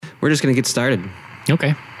We're just going to get started.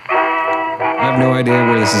 Okay. I have no idea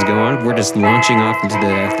where this is going. We're just launching off into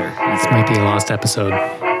the ether. This might be a lost episode.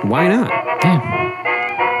 Why not? Yeah.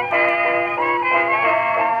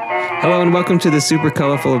 Hello and welcome to the super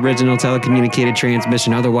colorful original telecommunicated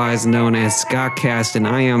transmission, otherwise known as Scottcast, and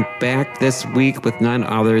I am back this week with none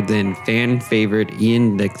other than fan favorite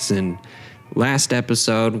Ian Nixon. Last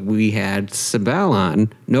episode we had Sibel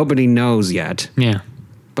on. Nobody knows yet. Yeah.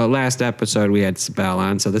 But last episode we had Sibel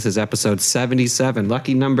on, so this is episode 77.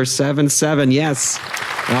 Lucky number 77, yes.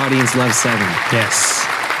 The audience loves 7. Yes.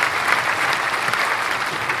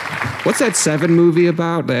 What's that 7 movie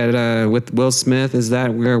about that with Will Smith? Is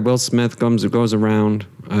that where Will Smith goes around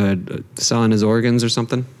selling his organs or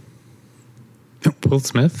something? Will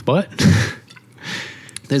Smith? What?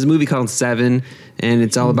 There's a movie called 7, and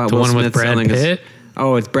it's all about The Will one Smith with Brad selling Pitt? his...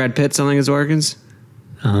 Oh, it's Brad Pitt selling his organs?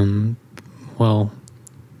 Well,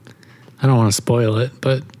 I don't want to spoil it,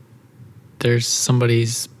 but there's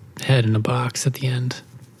somebody's head in a box at the end.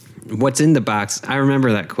 What's in the box? I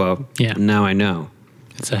remember that quote. Yeah. Now I know.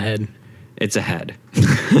 It's a head. It's a head.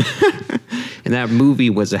 And that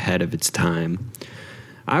movie was ahead of its time.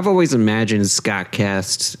 I've always imagined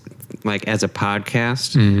Scottcast, like as a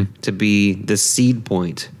podcast, to be the seed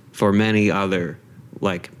point for many other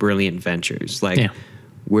like brilliant ventures. Like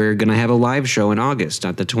we're going to have a live show in August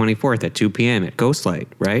on the 24th at 2 p.m. at Ghostlight,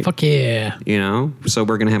 right? Fuck yeah. You know, so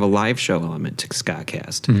we're going to have a live show element to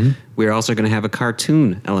Scottcast. We're also going to have a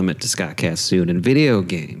cartoon element to Scottcast soon, and video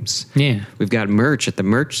games. Yeah. We've got merch at the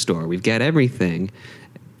merch store. We've got everything.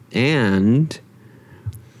 And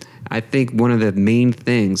I think one of the main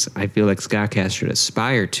things I feel like Scottcast should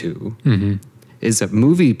aspire to is a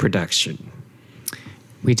movie production.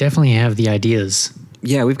 We definitely have the ideas.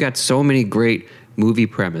 Yeah, we've got so many great movie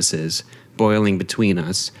premises boiling between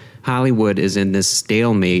us. Hollywood is in this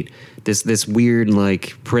stalemate, this weird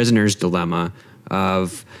like prisoner's dilemma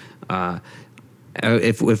of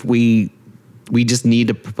if we just need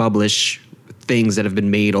to publish things that have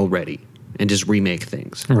been made already and just remake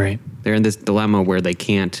things. Right. They're in this dilemma where they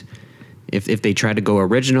can't. If they try to go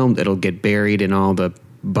original, it'll get buried in all the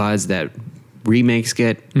buzz that remakes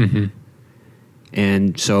get.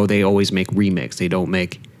 And so they always make remakes. They don't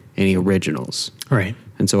make any originals. Right.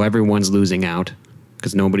 And so everyone's losing out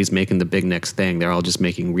because nobody's making the big next thing. They're all just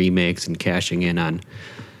making remakes and cashing in on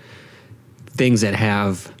things that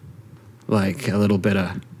have like a little bit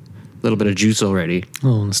of juice already. A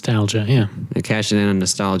little nostalgia, yeah. They're cashing in on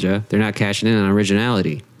nostalgia. They're not cashing in on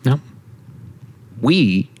originality. No.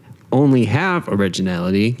 We only have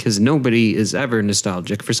originality because nobody is ever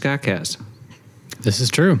nostalgic for Scottcast. This is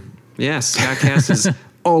true. Yes, Scottcast is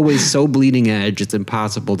always so bleeding edge, it's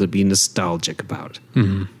impossible to be nostalgic about.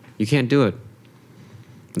 You can't do it.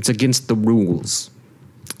 It's against the rules.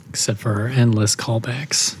 Except for our endless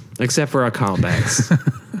callbacks. Except for our callbacks,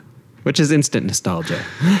 which is instant nostalgia.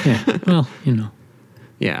 Yeah, well, you know.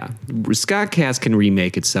 Yeah, Scottcast can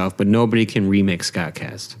remake itself, but nobody can remake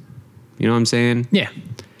Scottcast. You know what I'm saying? Yeah.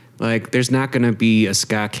 Like, there's not going to be a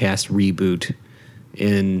Scottcast reboot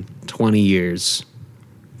in 20 years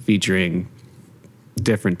featuring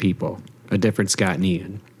different people, a different Scott and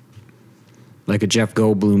Ian. Like a Jeff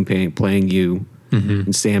Goldblum playing you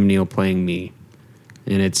and Sam Neill playing me.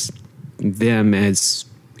 And it's them as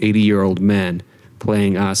 80-year-old men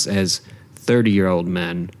playing us as 30-year-old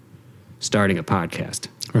men starting a podcast.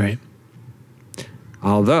 Right.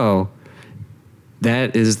 Although,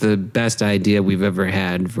 that is the best idea we've ever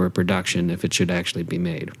had for a production if it should actually be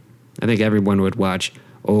made. I think everyone would watch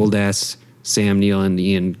old-ass Sam Neill and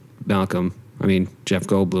Jeff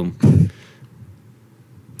Goldblum.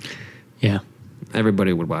 Yeah.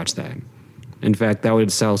 Everybody would watch that. In fact, that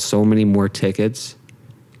would sell so many more tickets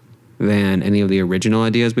than any of the original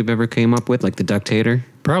ideas we've ever came up with, like the Ductator.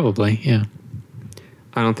 Probably, yeah.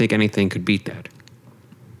 I don't think anything could beat that.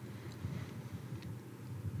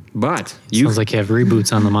 But Sounds like you have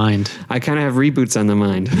reboots on the mind. I kind of have reboots on the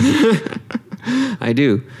mind. I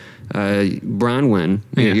do. Bronwyn,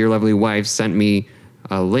 your lovely wife, sent me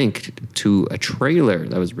a link to a trailer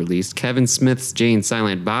that was released. Kevin Smith's Jane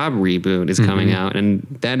Silent Bob reboot is coming out, and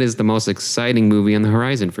that is the most exciting movie on the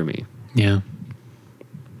horizon for me. Yeah.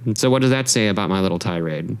 And so what does that say about my little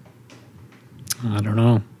tirade? I don't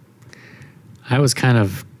know. I was kind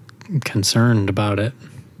of concerned about it.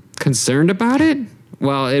 Concerned about it?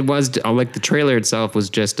 Well, it was, like, the trailer itself was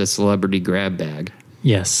just a celebrity grab bag.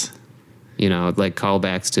 Yes. You know, like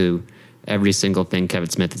callbacks to every single thing Kevin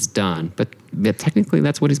Smith has done. But technically,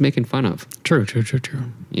 that's what he's making fun of. True.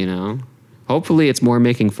 You know? Hopefully, it's more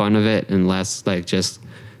making fun of it and less, like, just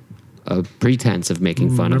a pretense of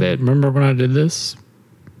making fun of it. Remember when I did this?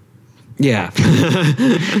 Yeah.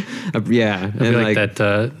 Yeah. It'd be like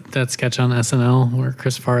that sketch on SNL where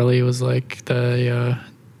Chris Farley was like the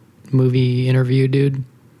movie interview dude.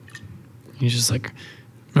 He's just like,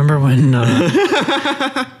 remember when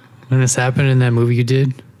this happened in that movie you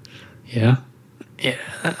did? Yeah. Yeah,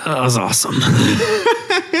 that was awesome.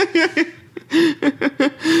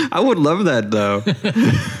 I would love that though.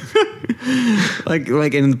 like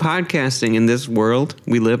in podcasting in this world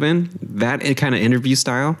we live in, that kind of interview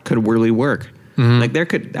style could really work.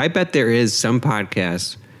 Mm-hmm. I bet there is some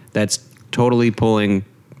podcast that's totally pulling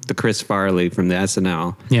the Chris Farley from the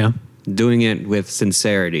SNL. Yeah. Doing it with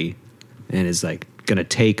sincerity and is like going to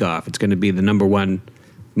take off. It's going to be the number one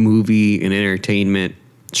movie and entertainment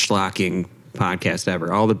schlocking podcast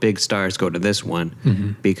ever. All the big stars go to this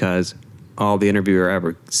one because all the interviewer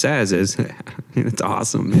ever says is, it's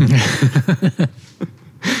awesome.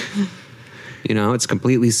 You know, it's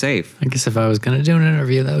completely safe. I guess if I was going to do an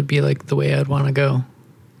interview, that would be like the way I'd want to go.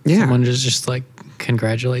 Yeah. Someone just like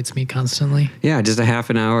congratulates me constantly. Yeah, just a half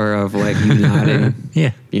an hour of like you nodding.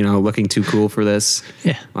 Yeah. You know, looking too cool for this.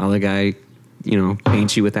 Yeah. While the guy, you know,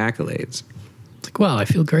 paints you with accolades. It's like, wow, I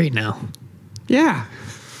feel great now. Yeah.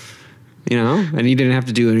 You know, and you didn't have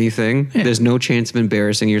to do anything. Yeah. There's no chance of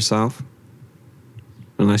embarrassing yourself.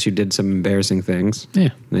 Unless you did some embarrassing things. Yeah.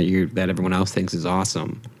 That everyone else thinks is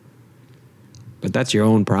awesome. But that's your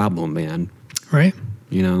own problem, man. Right.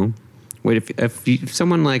 You know? Wait, if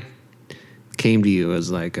someone like came to you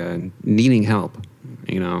as like needing help,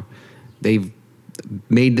 you know, they've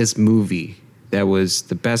made this movie that was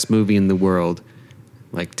the best movie in the world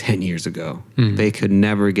like 10 years ago. Mm. They could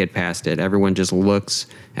never get past it. Everyone just looks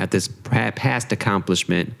at this past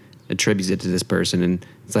accomplishment, attributes it to this person, and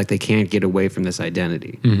it's like they can't get away from this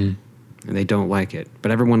identity. Mm-hmm. And they don't like it.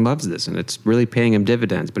 But everyone loves this, and it's really paying him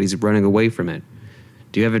dividends, but he's running away from it.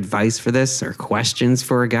 Do you have advice for this or questions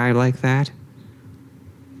for a guy like that?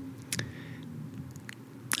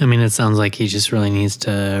 I mean, it sounds like he just really needs to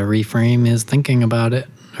reframe his thinking about it,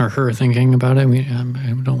 or her thinking about it.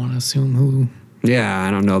 I don't want to assume who. Yeah,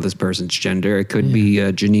 I don't know this person's gender. It could be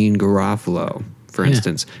Janine Garofalo, for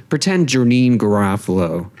instance. Pretend Janine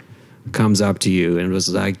Garofalo comes up to you and was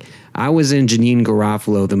like, I was in Janine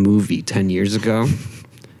Garofalo, the movie, 10 years ago.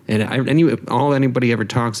 And all anybody ever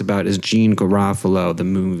talks about is Jean Garofalo, the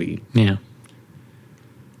movie. Yeah.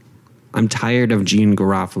 I'm tired of Jean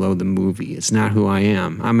Garofalo, the movie. It's not who I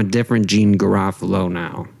am. I'm a different Jean Garofalo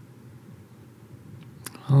now.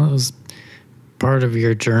 Well, it was part of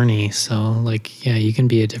your journey. So, like, yeah, you can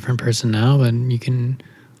be a different person now, but you can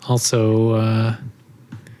also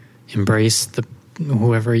embrace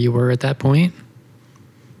whoever you were at that point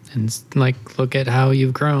and, like, look at how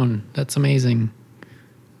you've grown. That's amazing.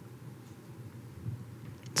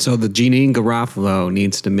 So the Jeanine Garofalo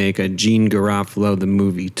needs to make a Jean Garofalo the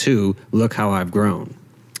movie too. Look how I've grown.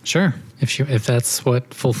 Sure, if that's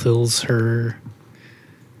what fulfills her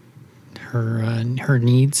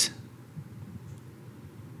needs.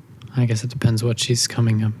 I guess it depends what she's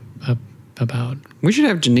coming up about. We should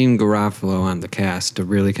have Janine Garofalo on the cast to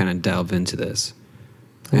really kind of delve into this.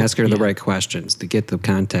 Ask her the right questions to get the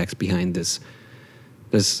context behind this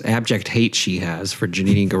abject hate she has for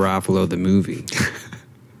Janine Garofalo the movie.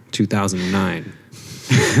 2009.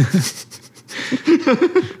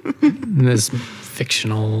 This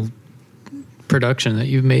fictional production that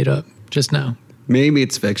you've made up just now. Maybe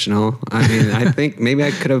it's fictional. I mean, I think maybe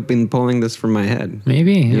I could have been pulling this from my head.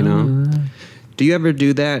 Maybe. You know? Do you ever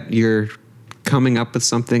do that? You're coming up with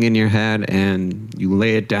something in your head and you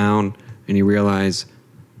lay it down and you realize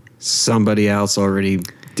somebody else already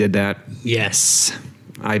did that? Yes.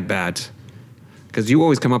 I bet. Because you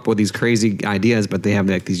always come up with these crazy ideas, but they have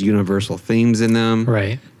like these universal themes in them,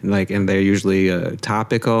 right? And they're usually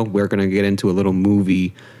topical. We're going to get into a little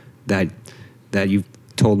movie that you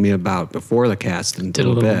told me about before the cast in Did a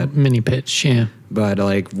little mini pitch, yeah. But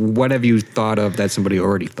like, what have you thought of that somebody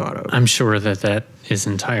already thought of? I'm sure that is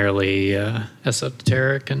entirely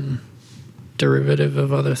esoteric and derivative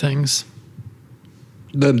of other things.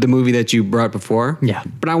 The movie that you brought before? Yeah.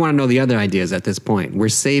 But I want to know the other ideas at this point. We're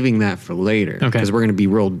saving that for later. Okay. Because we're going to be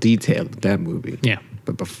real detailed with that movie. Yeah.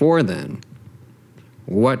 But before then,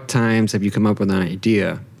 what times have you come up with an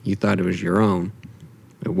idea, you thought it was your own,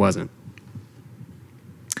 it wasn't?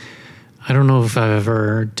 I don't know if I've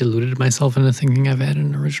ever deluded myself into thinking I've had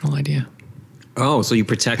an original idea. Oh, so you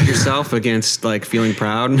protect yourself against, like, feeling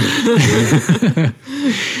proud?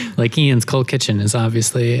 Like Ian's Cold Kitchen is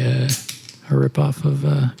obviously a ripoff of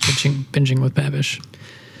Binging with Babish.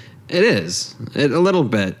 It is. A little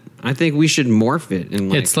bit. I think we should morph it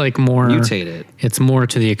and it's like more mutate it. It's more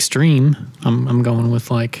to the extreme. I'm going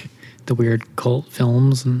with like the weird cult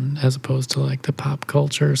films, and as opposed to like the pop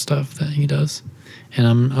culture stuff that he does. And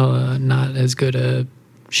I'm not as good a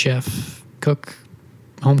chef, cook,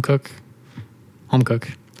 home cook.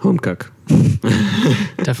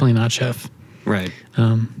 Definitely not chef. Right.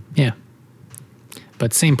 Yeah.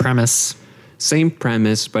 But same premise. Same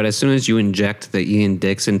premise, but as soon as you inject the Ian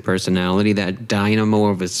Dixon personality, that dynamo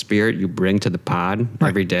of a spirit you bring to the pod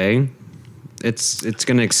every day, it's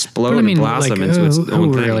going to explode and blossom into its own thing.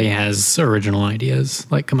 Who really has original ideas?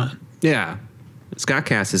 Like, come on. Yeah.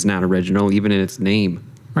 Scottcast is not original, even in its name.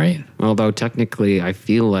 Right. Although technically, I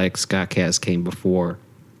feel like Scottcast came before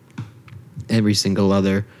every single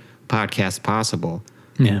other podcast possible.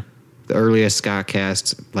 Yeah. The earliest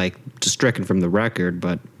Scottcast, like, just stricken from the record,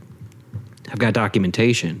 but I've got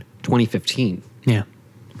documentation. 2015. Yeah.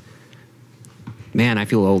 Man, I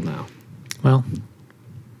feel old now. Well,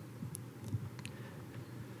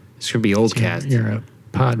 This should be old cast. You're a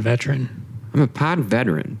pod veteran. I'm a pod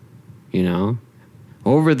veteran, you know.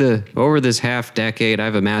 Over this half decade,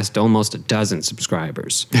 I've amassed almost a dozen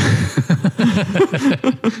subscribers.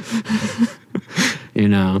 You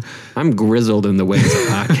know, I'm grizzled in the ways of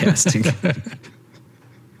podcasting.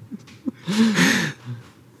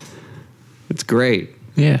 It's great.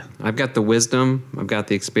 Yeah. I've got the wisdom, I've got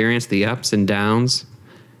the experience, the ups and downs,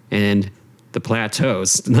 and the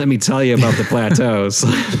plateaus. Let me tell you about the plateaus.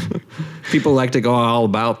 People like to go all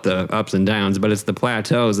about the ups and downs, but it's the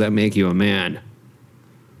plateaus that make you a man.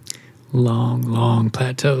 Long, long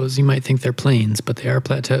plateaus. You might think they're plains, but they are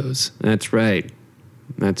plateaus. That's right.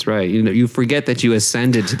 That's right. You know, you forget that you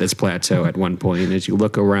ascended to this plateau at one point as you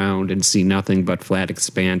look around and see nothing but flat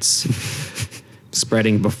expanse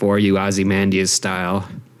spreading before you, Ozymandias style.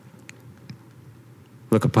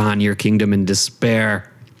 Look upon your kingdom in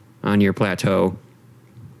despair on your plateau.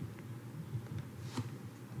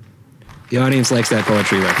 The audience likes that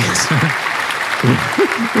poetry reference.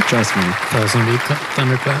 Trust me. That was going to be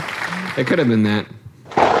thunderclap. It could have been that.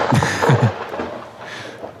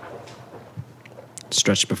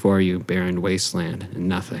 Stretched before you, barren wasteland, and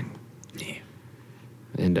nothing. Yeah.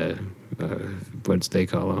 And what's they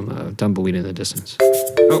call them? Tumbleweed in the distance.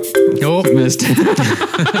 Oh, Missed.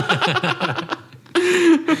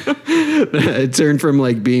 It turned from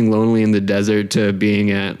like being lonely in the desert to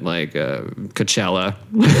being at like Coachella.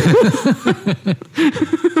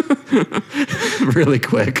 Really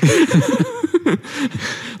quick.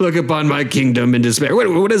 Look upon my kingdom in despair.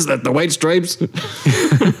 What is that? The White Stripes?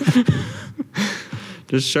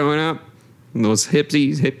 Just showing up. Those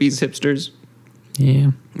hippies, hipsters.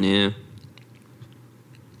 yeah. Yeah.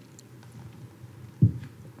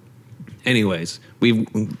 Anyways, we've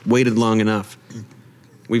waited long enough.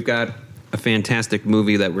 We've got a fantastic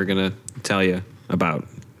movie that we're going to tell you about.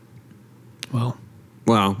 Well,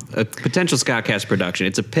 a potential Scottcast production.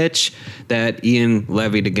 It's a pitch that Ian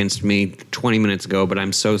levied against me 20 minutes ago, but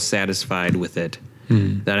I'm so satisfied with it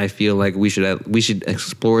that I feel like we should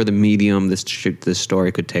explore the medium this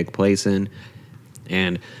story could take place in,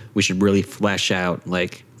 and we should really flesh out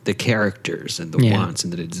like the characters and the wants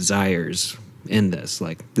and the desires in this.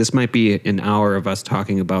 Like, this might be an hour of us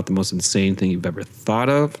talking about the most insane thing you've ever thought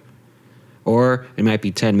of, or it might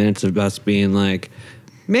be 10 minutes of us being like,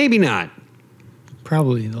 maybe not.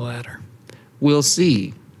 Probably the latter. We'll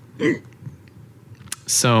see.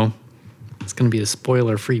 So it's going to be a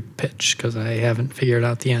spoiler-free pitch because I haven't figured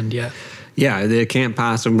out the end yet. Yeah, there can't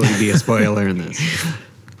possibly be a spoiler in this.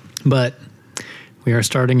 But we are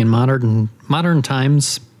starting in modern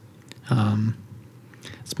times.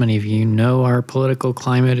 As many of you know, our political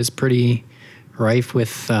climate is pretty rife with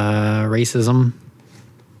racism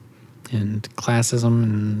and classism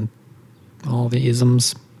and all the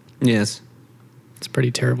isms. Yes. It's a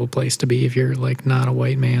pretty terrible place to be if you're like not a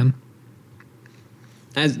white man.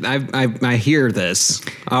 As I hear this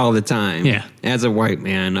all the time. Yeah. As a white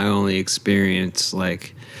man, I only experience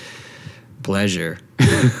like pleasure.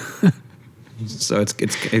 So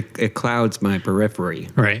it clouds my periphery.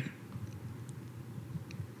 Right.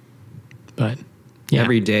 But yeah.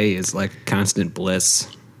 Every day is like constant bliss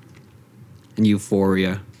and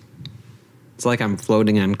euphoria. It's like I'm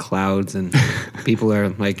floating on clouds and people are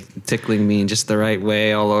like tickling me in just the right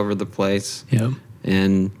way all over the place. Yep.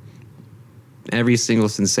 And every single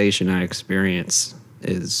sensation I experience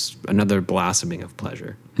is another blossoming of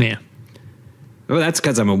pleasure. Yeah. Well, that's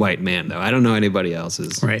because I'm a white man, though. I don't know anybody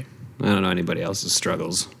else's. Right. I don't know anybody else's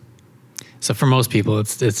struggles. So for most people,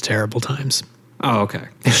 it's terrible times. Oh, okay.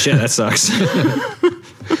 Shit, that sucks.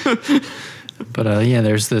 But yeah,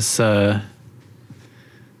 there's this. I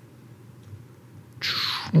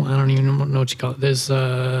don't even know what you call it. There's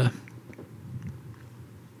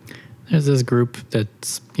this group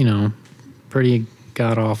that's, pretty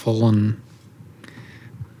god awful and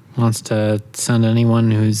wants to send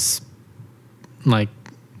anyone who's like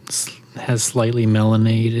has slightly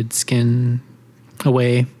melanated skin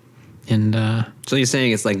away. And so you're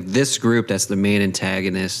saying it's like this group that's the main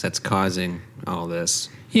antagonist that's causing all this.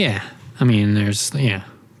 Yeah, I mean, they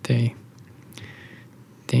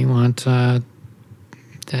want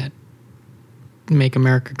that make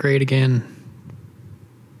America great again.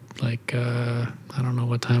 Like I don't know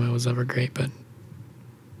what time it was ever great, but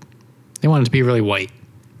they want it to be really white.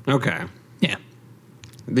 Okay. Yeah.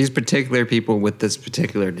 These particular people with this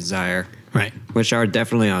particular desire, Right. which are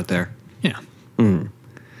definitely out there. Yeah. Mm.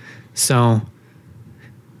 So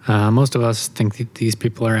most of us think that these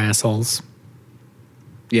people are assholes,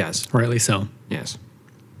 Yes. rightly so. Yes.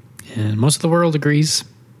 And most of the world agrees.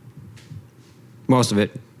 Most of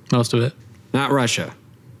it. Most of it. Not Russia.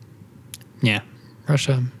 Yeah.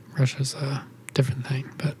 Russia's a different thing,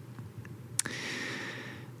 but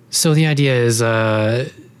so the idea is,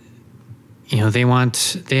 they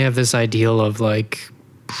have this ideal of like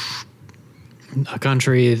a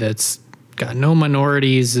country that's got no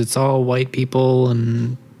minorities. It's all white people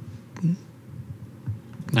and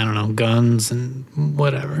I don't know, guns and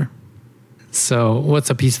whatever. So what's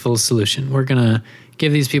a peaceful solution? We're going to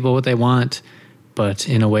give these people what they want, but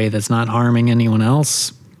in a way that's not harming anyone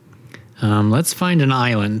else. Let's find an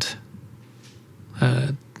island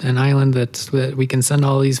that we can send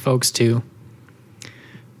all these folks to.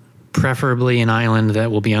 Preferably an island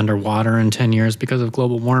that will be underwater in 10 years because of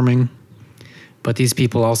global warming. But these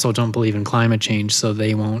people also don't believe in climate change, so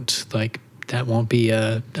they won't, that won't be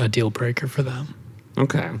a deal breaker for them.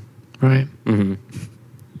 Okay. Right? Mm-hmm.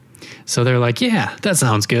 So they're like, yeah, that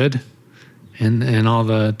sounds good. And all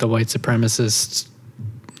the white supremacists,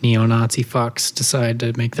 neo-Nazi fucks decide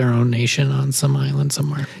to make their own nation on some island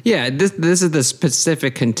somewhere. Yeah, this is the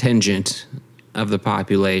specific contingent of the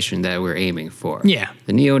population that we're aiming for. Yeah.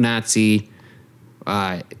 The neo-Nazi,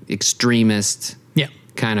 extremist Yeah.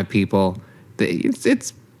 kind of people.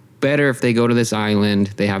 It's better if they go to this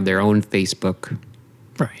island. They have their own Facebook,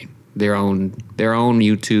 Right. their own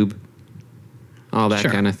YouTube, all that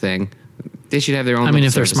Sure. kind of thing. They should have their own. I mean,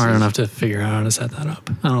 if they're services. smart enough to figure out how to set that up.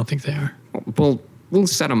 I don't think they are. We'll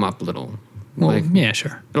set them up a little. Well, yeah,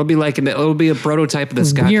 sure. It'll be a prototype of the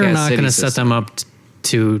Scott. We're not going to set them up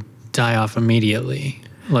to die off immediately.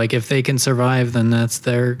 Like if they can survive, then that's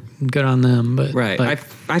their good on them. But right,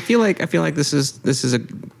 I feel like this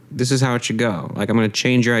is how it should go. Like I'm going to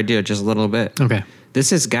change your idea just a little bit. Okay. This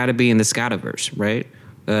has got to be in the Scottiverse, right?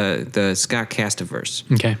 The Scott Castiverse.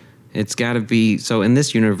 Okay. It's got to be so. In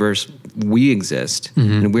this universe, we exist,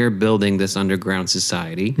 and we're building this underground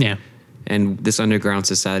society. Yeah. And this underground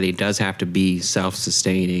society does have to be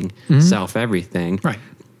self-sustaining, self-everything. Right.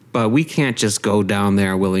 But we can't just go down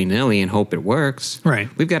there willy-nilly and hope it works. Right.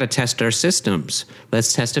 We've got to test our systems.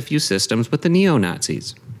 Let's test a few systems with the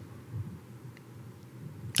neo-Nazis.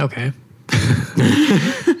 Okay.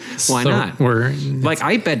 Why not?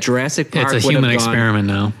 I bet Jurassic Park it's a human experiment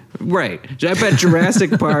now. Right. I bet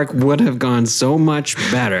Jurassic Park would have gone so much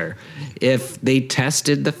better if they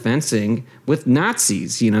tested the fencing with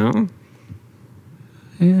Nazis, Yeah.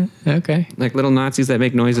 Okay. Like little Nazis that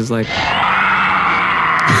make noises like...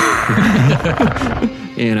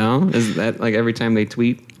 Is that like every time they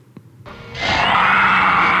tweet?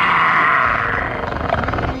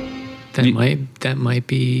 That might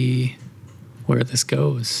be where this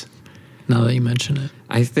goes. Now that you mention it,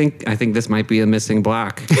 I think this might be a missing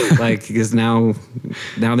block. Like because now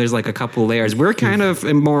there's like a couple layers. We're kind of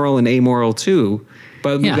immoral and amoral too,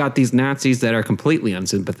 but we've got these Nazis that are completely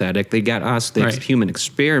unsympathetic. They got us, the human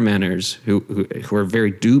experimenters who are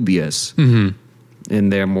very dubious in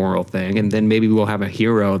their moral thing, and then maybe we'll have a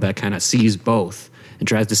hero that kind of sees both and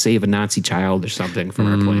tries to save a Nazi child or something from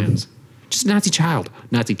our plans. Just Nazi child.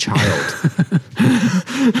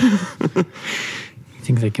 You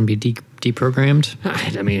think they can be deprogrammed?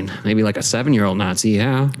 I mean, maybe like a 7-year-old Nazi,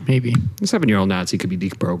 yeah. Maybe. A 7-year-old Nazi could be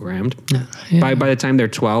deprogrammed. Yeah. By the time they're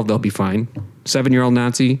 12, they'll be fine. 7-year-old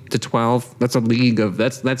Nazi to 12, that's a league of...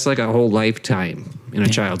 That's like a whole lifetime in a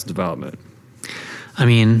child's development. I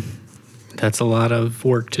mean, that's a lot of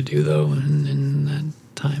work to do, though, in that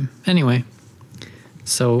time. Anyway,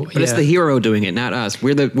 so... But it's the hero doing it, not us.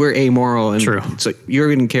 We're amoral. And True. So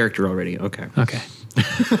you're in character already. Okay. Okay.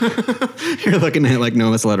 You're looking at like,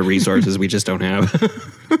 no, that's a lot of resources we just don't have.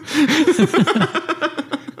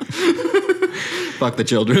 Fuck the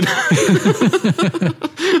children.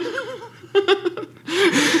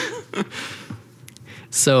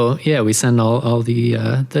 So yeah, we send all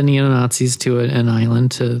the neo-Nazis to an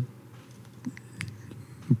island to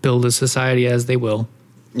build a society as they will.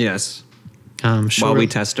 Yes. while we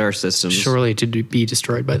test our systems. Surely to be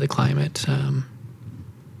destroyed by the climate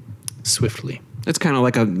swiftly. It's kind of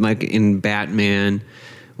like in Batman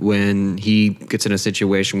when he gets in a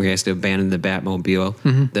situation where he has to abandon the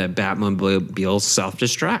Batmobile. The Batmobile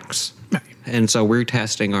self-destructs. Right. And so we're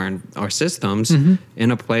testing our systems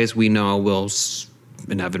in a place we know will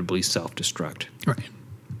inevitably self-destruct. Right.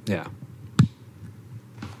 Yeah.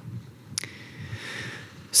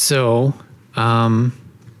 So, as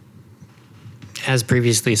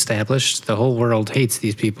previously established, the whole world hates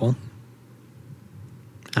these people.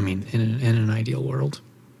 I mean, in an ideal world.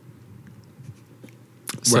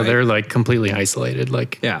 So Right. they're like completely isolated.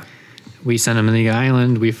 Like, Yeah. we send them to the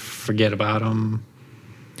island, we forget about them.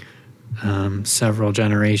 Several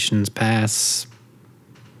generations pass.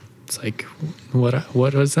 It's like, what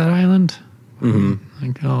was that island?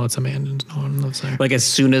 Like, oh, it's abandoned. No one lives there. Like as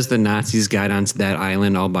soon as the Nazis got onto that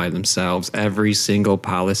island all by themselves, every single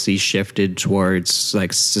policy shifted towards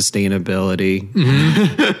like sustainability,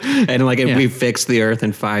 and like if we fixed the Earth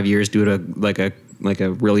in 5 years due to like a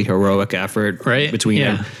really heroic effort, Right? Between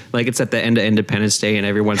Yeah. like it's at the end of Independence Day and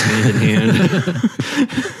everyone's hand in hand.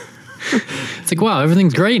 It's like, wow,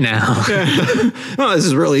 everything's great now. Oh, this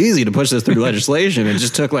is really easy to push this through legislation. It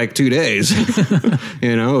just took like 2 days.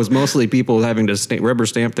 It was mostly people having to rubber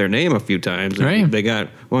stamp their name a few times. Right.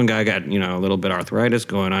 One guy got a little bit of arthritis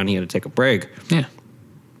going on. He had to take a break. Yeah.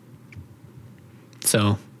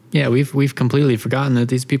 So yeah, we've completely forgotten that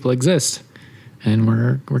these people exist, and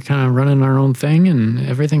we're kind of running our own thing, and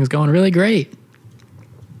everything's going really great.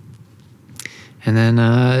 And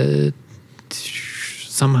then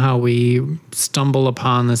somehow we stumble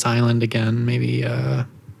upon this island again. Maybe I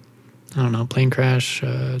don't know, plane crash,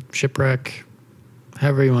 shipwreck,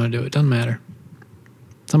 however you want to do it. Doesn't matter.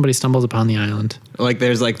 Somebody stumbles upon the island. Like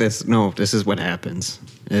there's like this. No, this is what happens.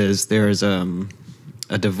 Is there's a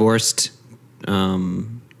divorced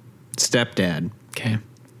stepdad Okay.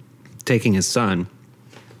 taking his son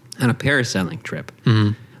on a parasailing trip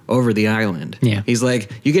over the island. Yeah. He's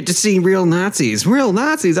like, you get to see real Nazis. Real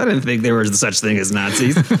Nazis. I didn't think there was such thing as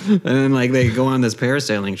Nazis. And then like they go on this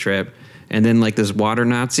parasailing trip, and then like this water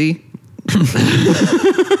Nazi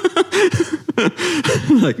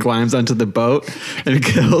like climbs onto the boat and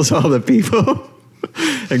kills all the people.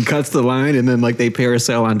 And cuts the line, and then like they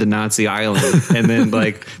parasail onto Nazi Island, and then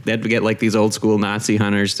like they have to get like these old school Nazi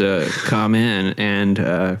hunters to come in and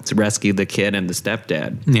to rescue the kid and the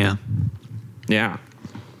stepdad. Yeah. Yeah,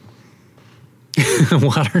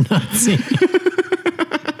 Water Nazi.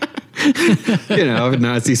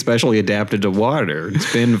 Nazi specially adapted to water.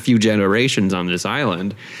 It's been a few generations on this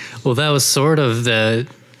island. Well, that was sort of the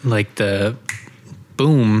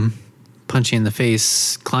boom, punch you in the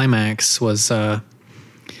face climax was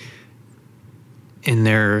in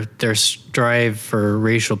their strive for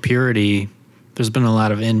racial purity. There's been a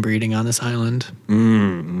lot of inbreeding on this island.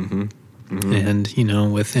 And,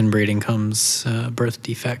 with inbreeding comes birth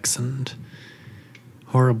defects and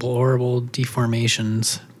horrible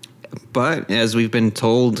deformations. But as we've been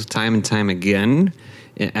told time and time again,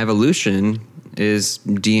 evolution is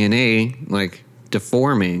DNA like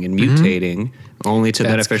deforming and mutating only to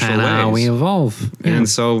beneficial ways. That's how we evolve. And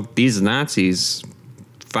so these Nazis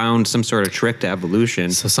found some sort of trick to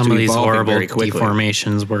evolution. So some of these horrible very quickly.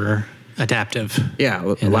 deformations were adaptive.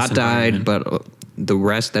 Yeah, a lot died, but the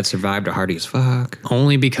rest that survived are hardy as fuck.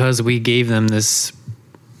 Only because we gave them this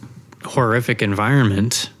horrific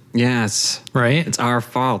environment. Yes. Right? It's our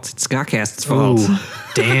fault. It's Scottcast's fault. Ooh,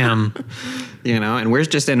 damn. And we're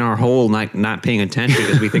just in our hole not paying attention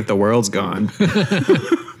because we think the world's gone.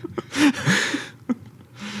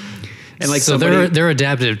 And like so they're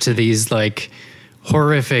adaptive to these like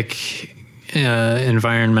horrific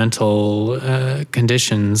environmental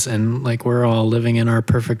conditions, and like we're all living in our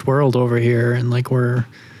perfect world over here, and like we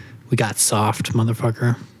got soft,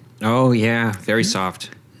 motherfucker. Oh yeah, very soft.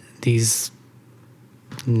 These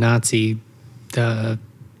Nazi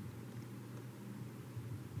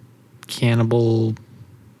cannibal,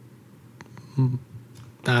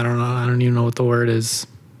 I don't even know what the word is.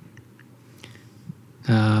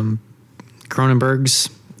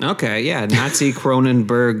 Cronenberg's. Okay, yeah, Nazi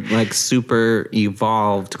Cronenberg, like super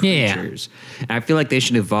evolved creatures. Yeah. And I feel like they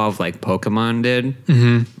should evolve like Pokemon did.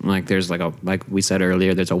 Mm-hmm. Like there's like we said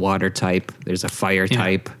earlier, there's a water type, there's a fire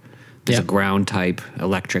type, there's a ground type,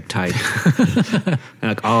 electric type. And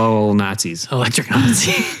like all Nazis. Electric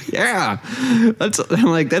Nazi. Yeah, I'm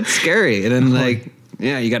like that's scary. And then like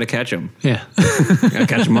you got to catch them. Yeah, you got to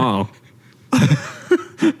catch them all.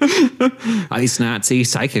 Ice Nazi,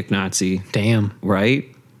 psychic Nazi. Damn. Right?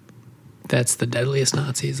 That's the deadliest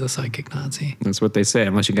Nazi, is a psychic Nazi. That's what they say,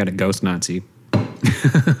 unless you got a ghost Nazi.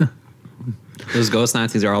 Those ghost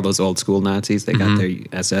Nazis are all those old school Nazis. They got their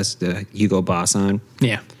SS, the Hugo Boss on.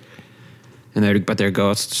 Yeah. And they're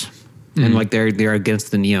ghosts. And like they're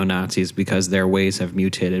against the neo-Nazis because their ways have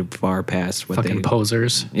mutated far past what Fucking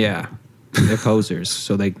posers. Yeah. They're posers.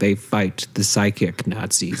 So they fight the psychic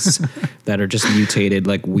Nazis that are just mutated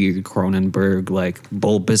like weird Cronenberg, like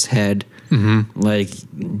bulbous head, like,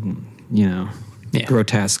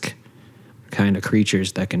 grotesque kind of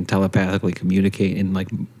creatures that can telepathically communicate and like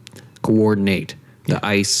coordinate the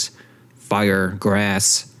ice, fire,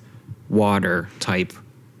 grass, water type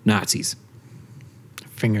Nazis.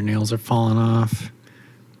 Fingernails are falling off.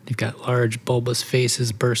 They've got large bulbous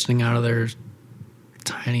faces bursting out of their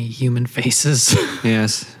tiny human faces.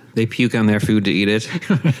 Yes, they puke on their food to eat it.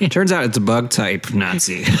 Turns out it's a bug type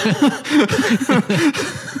Nazi.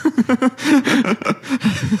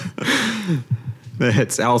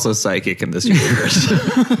 It's also psychic in this universe.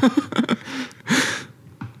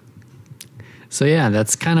 So yeah,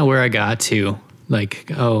 that's kind of where I got to.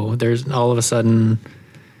 Like, oh, there's all of a sudden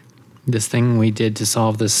this thing we did to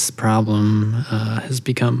solve this problem has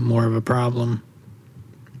become more of a problem.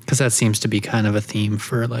 Because that seems to be kind of a theme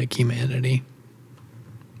for like humanity.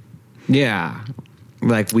 Yeah.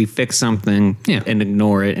 Like we fix something and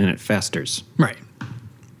ignore it and it festers. Right.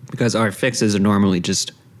 Because our fixes are normally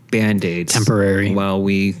just Band-Aids. Temporary. While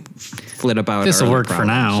we flit about This will our work other for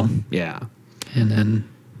now. problems. Yeah. And then,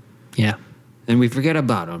 yeah. And we forget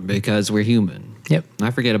about them because we're human. Yep.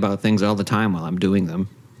 I forget about things all the time while I'm doing them.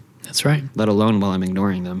 That's right. Let alone while I'm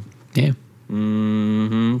ignoring them. Yeah.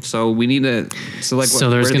 So we need to. So like, So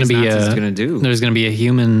there's going to be going to do? There's going to be a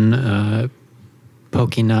human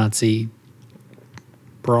PokeNazi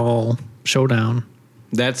Brawl Showdown.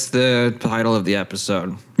 That's the title of the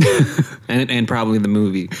episode, and probably the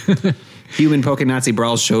movie. Human-PokeNazi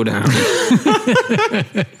Brawl Showdown.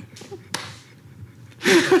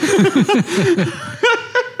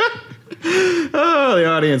 Oh, the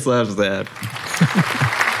audience loves that.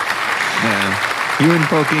 Yeah,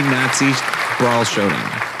 Human-PokeNazi Brawl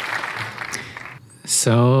Showdown.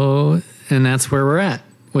 So, and that's where we're at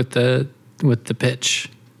with the pitch.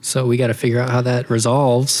 So we got to figure out how that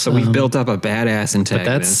resolves. So we've built up a badass antagonist. But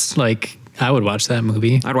that's like, I would watch that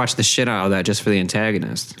movie. I'd watch the shit out of that just for the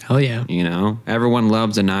antagonist. Hell yeah. You know, everyone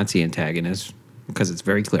loves a Nazi antagonist because it's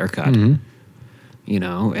very clear cut. You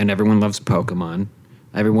know, and everyone loves Pokemon.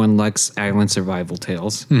 Everyone likes island survival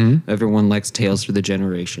tales. Everyone likes tales for the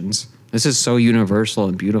generations. This is so universal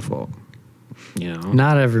and beautiful. You know,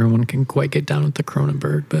 not everyone can quite get down with the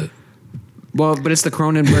Cronenberg, but it's the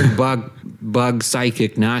Cronenberg bug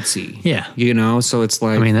psychic Nazi. Yeah, you know, so it's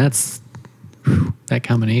like, I mean, that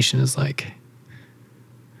combination is like,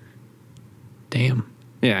 damn.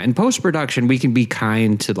 Yeah, in post-production, we can be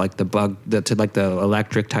kind to like the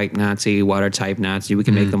electric type Nazi, water type Nazi. We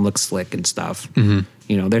can make them look slick and stuff. You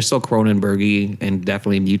know, they're still Cronenberg-y and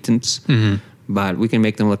definitely mutants, but we can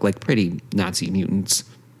make them look like pretty Nazi mutants.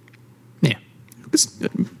 Yeah. Because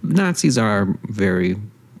Nazis are very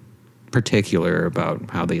particular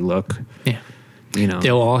about how they look. Yeah. You know,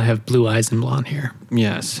 they'll all have blue eyes and blonde hair.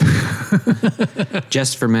 Yes.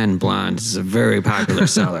 Just for Men blonde is a very popular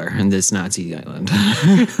seller in this Nazi island.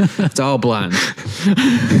 It's all blonde.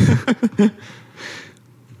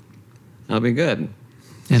 That'll be good.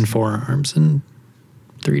 And 4 arms and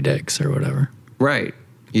 3 dicks or whatever. Right.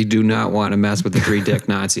 You do not want to mess with the 3-dick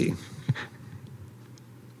Nazi.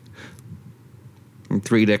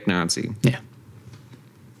 3-dick Nazi. Yeah.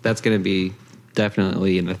 That's going to be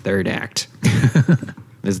definitely in the third act.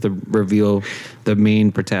 Is the reveal the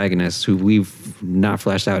main protagonist, who we've not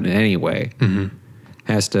fleshed out in any way,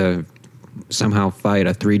 has to somehow fight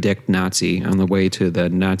a 3-dick Nazi on the way to the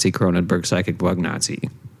Nazi Cronenberg psychic bug Nazi.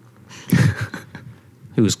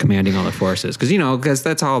 Who's commanding all the forces? Because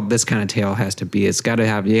that's all this kind of tale has to be. You got to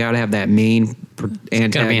have that main antagonist.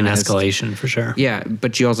 It's got to be an escalation for sure. Yeah,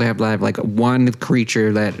 but you also have to have like one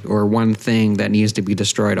creature or one thing that needs to be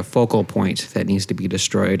destroyed, a focal point that needs to be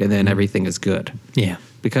destroyed, and then everything is good. Yeah,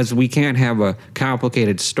 because we can't have a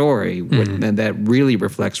complicated story that really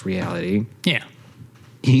reflects reality. Yeah.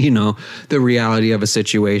 You know, the reality of a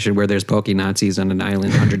situation where there's PokeNazis on an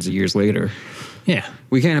island hundreds of years later. Yeah.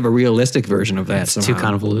 We can't have a realistic version of that somehow. Too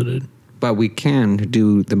convoluted. But we can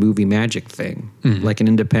do the movie magic thing, like an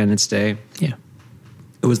Independence Day. Yeah.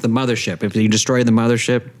 It was the mothership. If you destroy the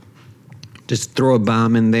mothership, just throw a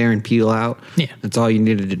bomb in there and peel out. Yeah. That's all you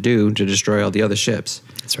needed to do to destroy all the other ships.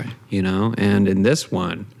 That's right. You know, and in this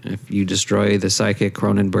one, if you destroy the psychic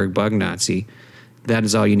Cronenberg bug Nazi, that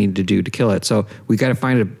is all you need to do to kill it. So we got to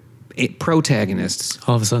find a protagonists.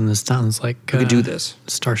 All of a sudden, this sounds like who could do this.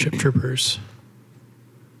 Starship Troopers.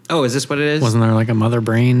 Oh, is this what it is? Wasn't there like a mother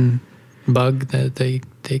brain bug that they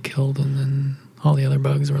killed, and then all the other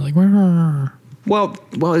bugs were like, "Rrr." Well,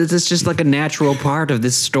 it's just like a natural part of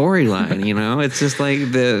this storyline, you know? It's just like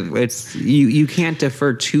you can't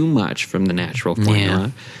defer too much from the natural formula. Yeah.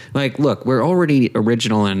 Like, look, we're already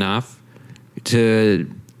original enough to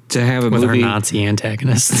have a With movie our Nazi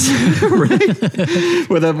antagonists. right?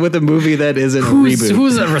 with a movie that isn't a reboot.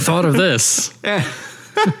 Who's ever thought of this?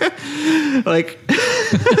 Like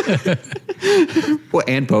well,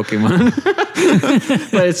 and Pokemon.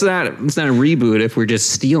 But it's not a reboot if we're just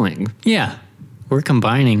stealing. Yeah. We're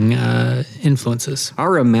combining influences.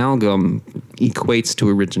 Our amalgam equates to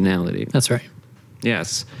originality. That's right.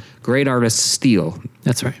 Yes. Great artists steal.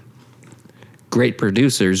 That's right. Great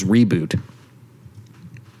producers reboot.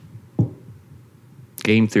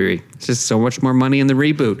 Game theory. It's just so much more money in the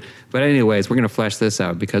reboot. But anyways, we're going to flesh this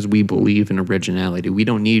out because we believe in originality. We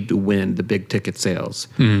don't need to win the big ticket sales.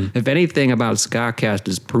 If anything about Scottcast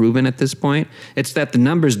is proven at this point, it's that the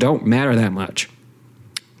numbers don't matter that much.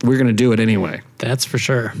 We're going to do it anyway. That's for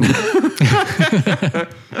sure.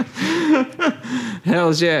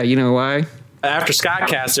 Hells yeah. You know why? After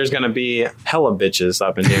Scottcast, there's going to be hella bitches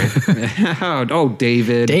up in here. Oh,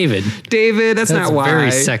 David. David, That's not why. very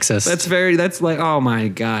sexist. That's like, oh my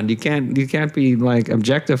God. You can't be like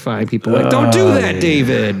objectifying people. Like, don't do that,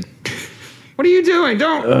 David. What are you doing?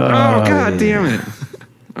 Don't. God damn it.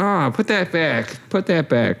 Oh, put that back. Put that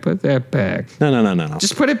back. No.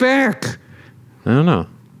 Just put it back. I don't know.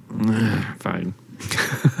 Fine.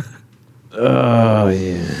 Oh,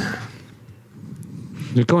 yeah.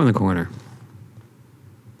 Just go in the corner.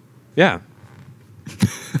 Yeah.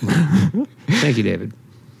 Thank you, David.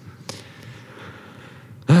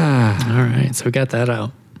 all right. So we got that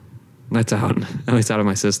out. That's out. At least out of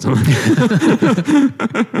my system.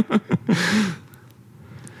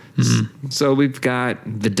 So we've got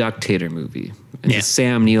the Ductator movie. It's a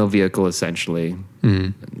Sam Neill vehicle, essentially,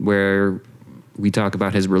 where we talk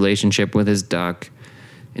about his relationship with his duck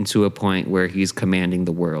and to a point where he's commanding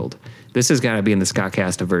the world. This has got to be in the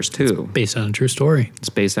Scottcastiverse too. Based on a true story. It's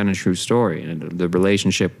based on a true story. And the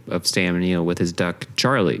relationship of Sam Neill with his duck,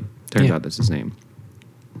 Charlie. Turns out that's his name.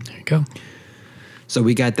 There you go. So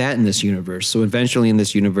we got that in this universe. So eventually in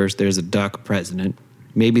this universe, there's a duck president.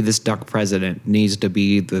 Maybe this duck president needs to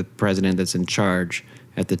be the president that's in charge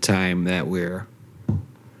at the time that we're...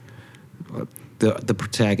 The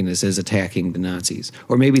protagonist is attacking the Nazis.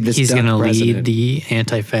 Or maybe this He's duck going to president... lead the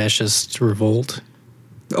anti-fascist revolt.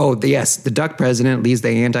 Oh, yes. The duck president leads the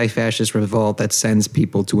anti-fascist revolt that sends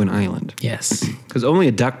people to an island. Yes. Because only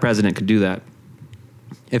a duck president could do that.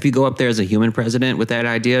 If you go up there as a human president with that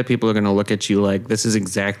idea, people are going to look at you like, this is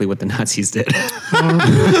exactly what the Nazis did.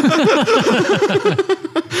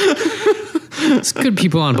 It's good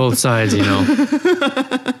people on both sides, you know.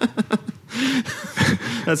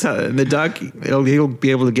 That's how the duck, he'll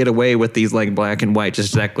be able to get away with these like black and white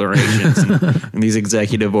just declarations and these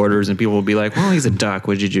executive orders, and people will be like, well, he's a duck.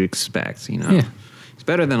 What did you expect? You know, Yeah. It's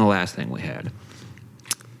better than the last thing we had.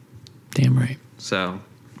 Damn right. So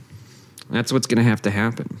that's what's going to have to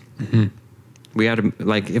happen. We got to,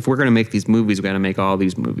 like, if we're going to make these movies, we got to make all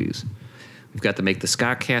these movies. We've got to make the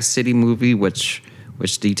Scottcast City movie, which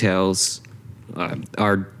details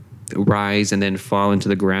our rise and then fall into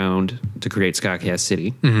the ground to create Scottcast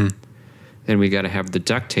City. Then we got to have the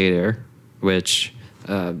Ductator, which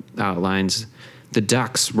outlines the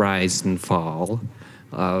duck's rise and fall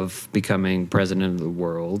of becoming president of the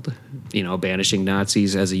world, you know, banishing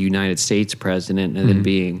Nazis as a United States president, and then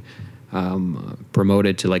being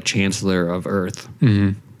promoted to like Chancellor of Earth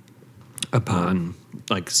upon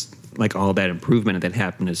like all that improvement that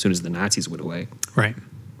happened as soon as the Nazis went away. Right.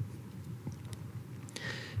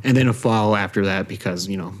 And then a fall after that because,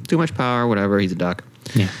 you know, too much power, whatever, he's a duck.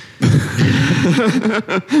 Yeah.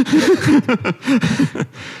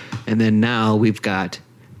 And then now we've got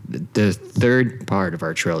the third part of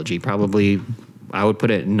our trilogy. Probably, I would put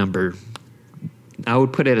it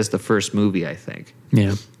as the first movie, I think.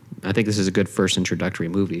 Yeah. I think this is a good first introductory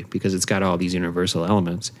movie because it's got all these universal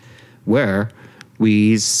elements where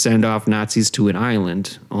we send off Nazis to an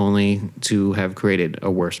island only to have created a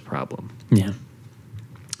worse problem. Yeah.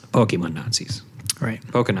 Pokemon Nazis. Right.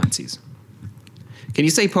 PokeNazis. Can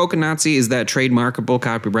you say PokeNazi? Is that trademarkable,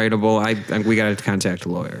 copyrightable? We got to contact a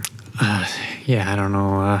lawyer. Yeah, I don't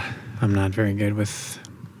know. I'm not very good with...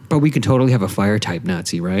 But we could totally have a fire type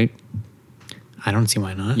Nazi, right? I don't see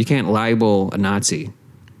why not. You can't libel a Nazi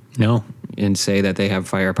No. and say that they have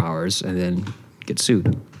fire powers and then get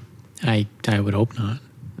sued. I would hope not.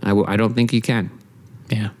 I don't think you can.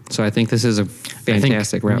 Yeah. So I think this is a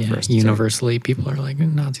fantastic route for us to universally, people are like,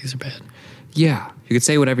 Nazis are bad. take. Yeah. You could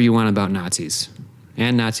say whatever you want about Nazis.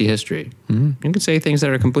 and Nazi history. You can say things that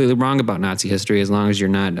are completely wrong about Nazi history as long as you're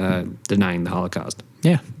not denying the Holocaust.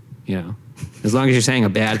 Yeah. You know, as long as you're saying a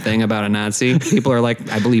bad thing about a Nazi, people are like,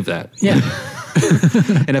 I believe that. Yeah.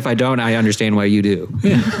 And if I don't, I understand why you do.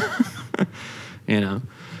 Yeah. You know,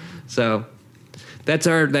 so that's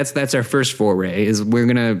our first foray. Is we're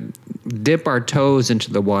gonna dip our toes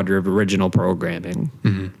into the water of original programming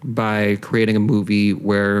by creating a movie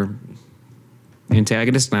where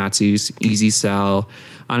antagonist Nazis, easy sell,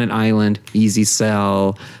 on an island, easy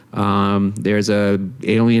sell. There's a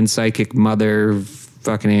alien psychic mother,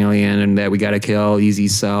 fucking alien, and that we got to kill, easy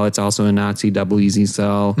sell. It's also a Nazi, double easy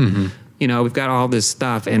sell. You know, we've got all this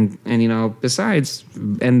stuff, and you know, besides,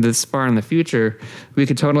 and this far in the future, we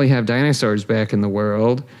could totally have dinosaurs back in the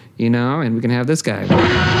world, you know, and we can have this guy.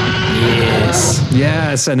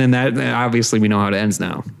 Yes, and then that, obviously we know how it ends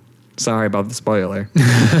now. Sorry about the spoiler.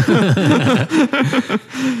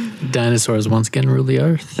 Dinosaurs once again rule the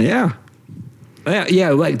earth. Yeah.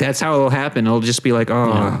 Yeah, like that's how it'll happen. It'll just be like,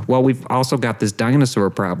 well, we've also got this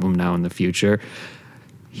dinosaur problem now in the future.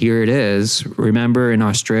 Here it is. Remember in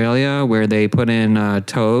Australia where they put in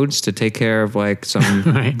toads to take care of like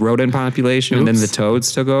some rodent population, and then the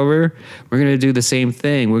toads took over? We're going to do the same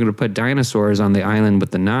thing. We're going to put dinosaurs on the island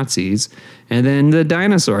with the Nazis, and then the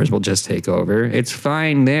dinosaurs will just take over. It's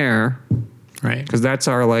fine there. Right. Because that's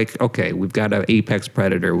our like, okay, we've got an apex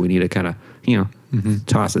predator. We need to kind of, you know,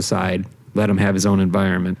 toss aside, let him have his own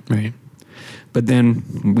environment. Right. But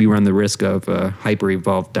then we run the risk of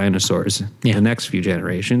hyper-evolved dinosaurs in the next few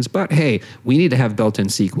generations. But hey, we need to have built-in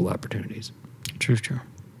sequel opportunities. True.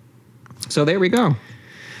 So there we go.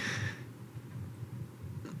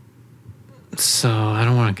 So I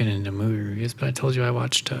don't want to get into movie reviews, but I told you I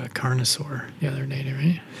watched Carnosaur the other day,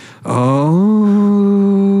 right? Oh,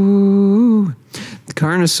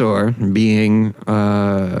 Carnosaur being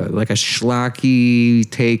like a schlocky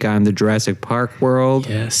take on the Jurassic Park world.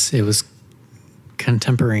 Yes, it was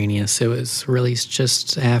contemporaneous. It was released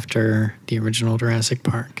just after the original Jurassic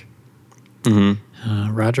Park.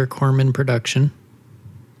 Roger Corman production.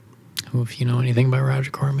 Who, if you know anything about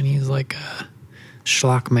Roger Corman, he's like a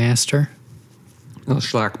schlock master. Oh,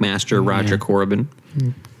 schlock master Roger Corman.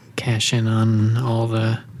 Cash in on all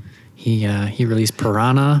the... He released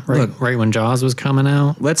Piranha right when Jaws was coming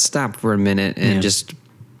out. Let's stop for a minute and just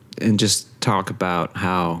talk about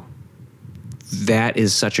how that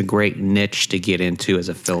is such a great niche to get into as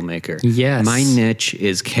a filmmaker. Yes. My niche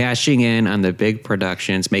is cashing in on the big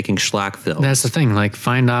productions, making schlock films. That's the thing. Like,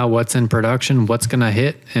 find out what's in production, what's going to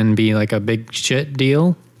hit and be like a big shit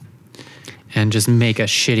deal, and just make a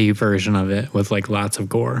shitty version of it with like lots of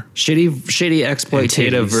gore. Shitty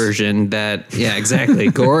exploitative version that, yeah, exactly.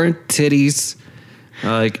 Gore, titties,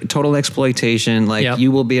 like total exploitation. Like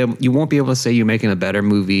you won't be able to say you're making a better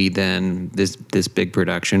movie than this big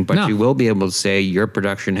production, but you will be able to say your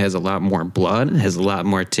production has a lot more blood, has a lot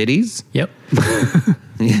more titties. Yep.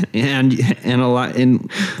 and a lot,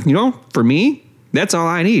 and you know, for me, that's all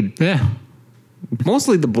I need. Yeah.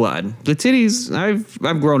 Mostly the blood. The titties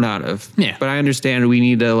I've grown out of. Yeah. But I understand we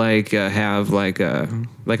need to like have like a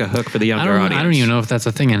hook for the younger audience. I don't even know if that's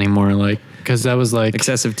a thing anymore. Like, because that was like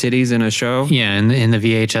excessive titties in a show. Yeah, in the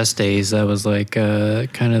VHS days, that was like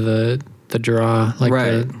kind of the draw. Like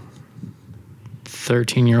the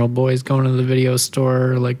 13-year-old boys going to the video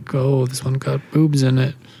store, like, oh, this one got boobs in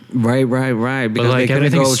it. Right. But like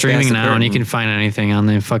everything's streaming now, and you can find anything on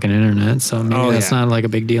the fucking internet. So maybe that's not like a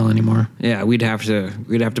big deal anymore. Yeah, we'd have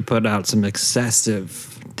to put out some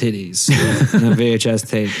excessive titties in a VHS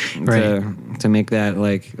tape to make that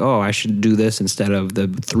like, oh, I should do this instead of the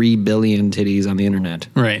 3 billion titties on the internet.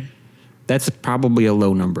 Right. That's probably a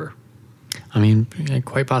low number. I mean,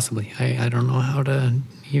 quite possibly. I don't know how to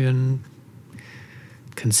even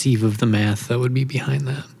conceive of the math that would be behind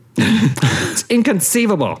that. It's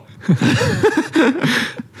inconceivable.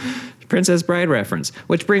 Princess Bride reference,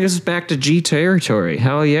 which brings us back to G territory.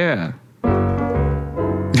 Hell yeah.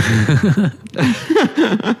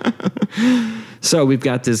 So we've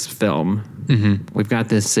got this film. We've got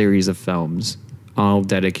this series of films all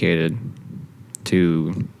dedicated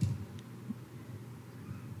to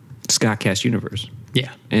Scottcast universe.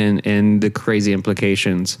 Yeah. And the crazy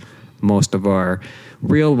implications most of our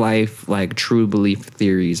real life, like true belief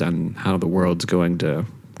theories on how the world's going to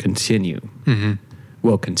continue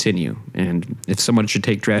will continue. And if someone should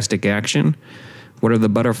take drastic action, what are the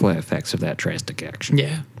butterfly effects of that drastic action?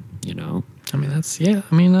 Yeah. You know? I mean, that's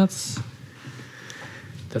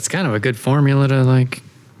kind of a good formula to like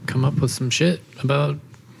come up with some shit about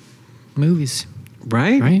movies.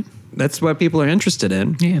 Right? That's what people are interested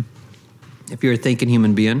in. Yeah. If you're a thinking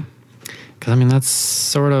human being. Because, I mean, that's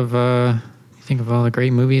sort of think of all the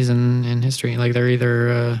great movies in history. Like they're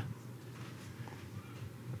either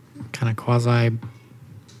kind of quasi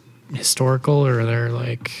historical or they're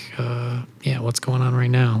like, what's going on right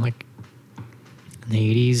now? Like in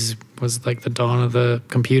the 80s was like the dawn of the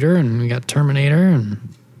computer, and we got Terminator, and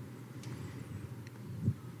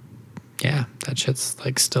yeah, that shit's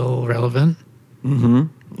like still relevant. Mm-hmm.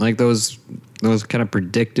 Like those kind of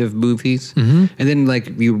predictive movies, Mm-hmm. and then like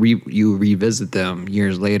you revisit them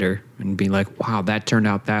years later and be like, wow, that turned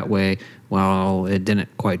out that way. Well, it didn't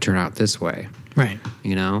quite turn out this way. Right.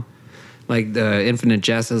 You know, like the Infinite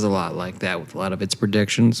Jest is a lot like that with a lot of its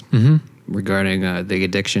predictions regarding the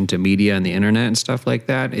addiction to media and the internet and stuff like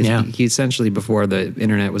that. He essentially, before the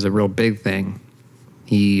internet was a real big thing,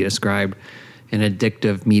 he ascribed an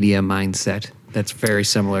addictive media mindset that's very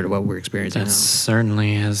similar to what we're experiencing now.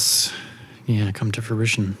 Certainly has, come to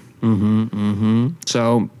fruition.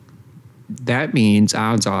 So that means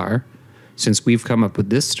odds are, since we've come up with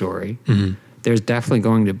this story, there's definitely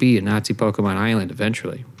going to be a Nazi Pokemon Island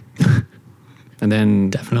eventually. And then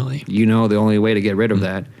Definitely. the only way to get rid of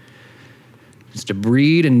that is to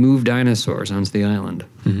breed and move dinosaurs onto the island.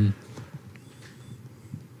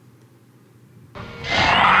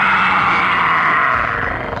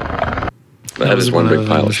 That is one big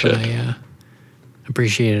pile of shit. I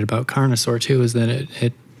appreciated about Carnosaur too is that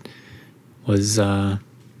it was kind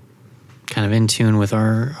of in tune with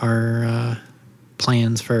our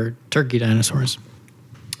plans for turkey dinosaurs.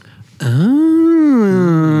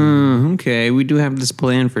 Oh, okay. We do have this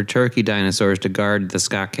plan for turkey dinosaurs to guard the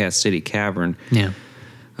Scottcast City Cavern. Yeah.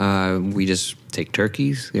 We just take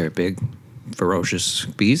turkeys. They're big, ferocious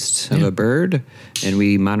beasts of a bird, and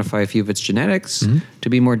we modify a few of its genetics to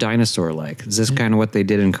be more dinosaur-like. Is this kind of what they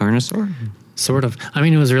did in Carnosaur? Sort of. I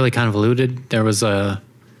mean, it was really kind of eluded. There was kind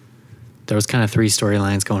of 3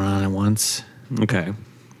 storylines going on at once. Okay.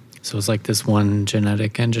 So it was like this one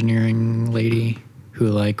genetic engineering lady who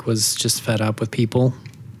like was just fed up with people.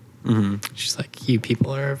 She's like, you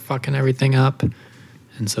people are fucking everything up.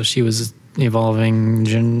 And so she was evolving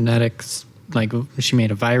genetics. Like she made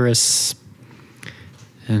a virus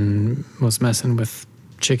and was messing with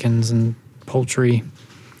chickens and poultry.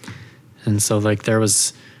 And so like there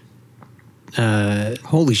was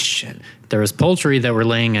Holy shit. there was poultry that were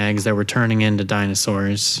laying eggs that were turning into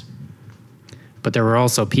dinosaurs. But there were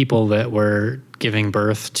also people that were giving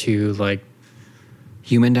birth to like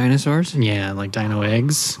Human dinosaurs? like dino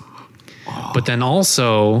eggs. But then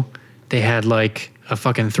also they had like a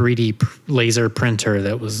fucking 3D laser printer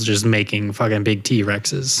that was just making fucking big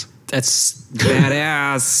T-Rexes. That's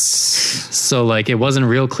badass. So like it wasn't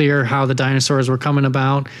real clear how the dinosaurs were coming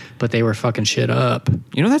about, but they were fucking shit up.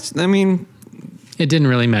 You know, It didn't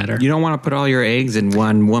really matter. you don't want to put all your eggs in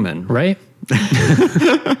one woman. Right?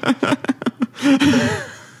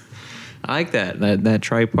 I like that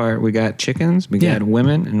tripart. We got chickens, we got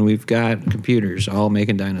women, and we've got computers all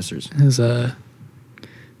making dinosaurs. It was a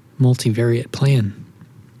multivariate plan.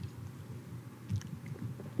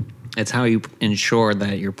 It's how you ensure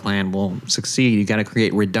that your plan will succeed. You got to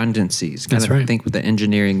create redundancies. You got That's to right. think with the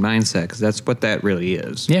engineering mindset, because that's what that really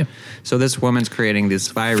is. Yeah. So this woman's creating this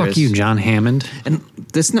virus. Fuck you, John Hammond. And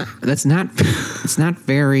it's not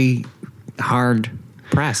very hard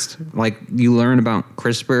pressed. Like you learn about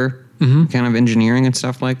CRISPR kind of engineering and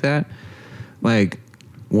stuff like that. Like,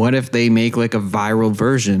 what if they make like a viral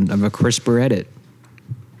version of a CRISPR edit?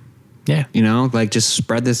 Yeah. You know, like just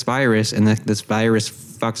spread this virus, and this virus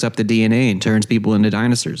fucks up the DNA and turns people into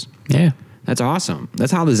dinosaurs. Yeah. That's awesome.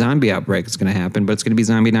 That's how the zombie outbreak is going to happen, but it's going to be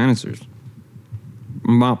zombie dinosaurs.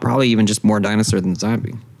 Well, probably even just more dinosaur than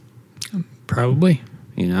zombie. Probably.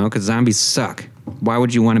 You know, because zombies suck. Why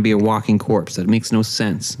would you want to be a walking corpse? That makes no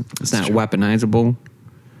sense. It's not weaponizable.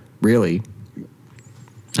 Really.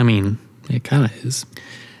 I mean, it kind of is.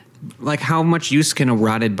 Like, how much use can a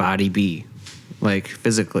rotted body be? Like,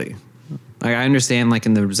 physically. Like, I understand, like,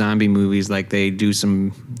 in the zombie movies, like, they do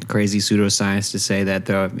some crazy pseudoscience to say that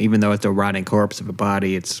even though it's a rotting corpse of a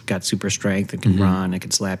body, it's got super strength and can run and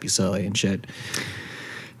can slap you silly and shit.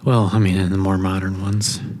 Well, I mean, in the more modern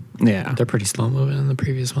ones. Yeah. They're pretty slow moving in the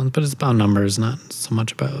previous ones, but it's about numbers, not so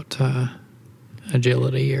much about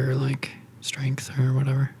agility or, like, strength or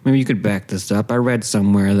whatever. Maybe you could back this up. I read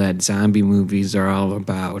somewhere that zombie movies are all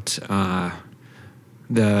about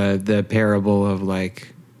the parable of,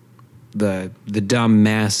 like, the dumb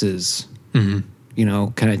masses, you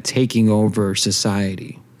know, kind of taking over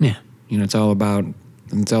society. Yeah. You know, it's all about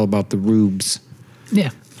the rubes. Yeah.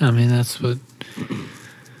 I mean, that's what...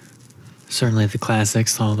 Certainly the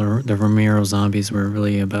classics, all the Romero zombies were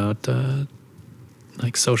really about,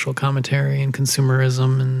 like, social commentary and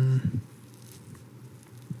consumerism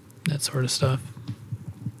that sort of stuff.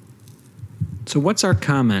 So what's our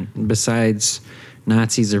comment besides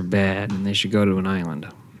Nazis are bad and they should go to an island?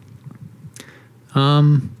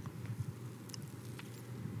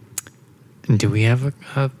 Do we have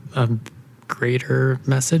a greater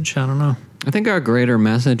message? I don't know. I think our greater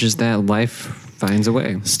message is that life finds a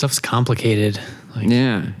way. Stuff's complicated. Like,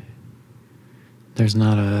 Yeah. there's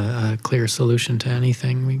not a clear solution to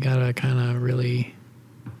anything. We gotta kind of really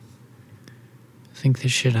think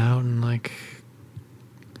this shit out and like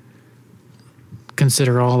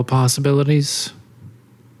consider all the possibilities.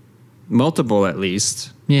 Multiple at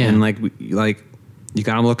least. Yeah. And like you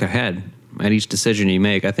gotta look ahead at each decision you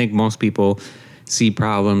make. I think most people see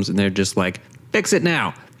problems and they're just like, fix it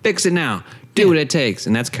now, do what it takes.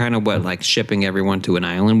 And that's kind of what like shipping everyone to an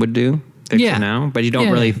island would do. Fix it now. But you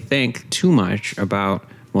don't really think too much about,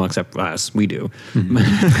 well, except us, we do.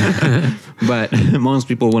 But most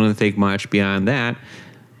people wouldn't think much beyond that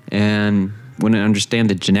and wouldn't understand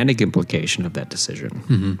the genetic implication of that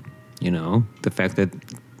decision. You know, the fact that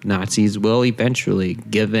Nazis will eventually,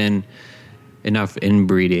 given enough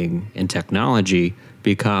inbreeding and technology,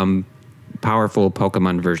 become powerful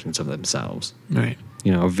Pokemon versions of themselves. Right.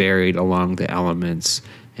 You know, varied along the elements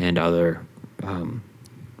and other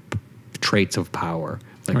traits of power,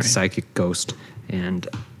 like psychic, ghost, and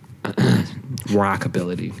rock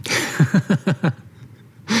ability.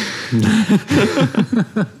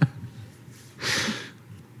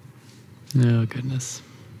 Oh goodness.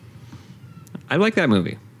 I like that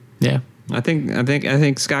movie. Yeah. I think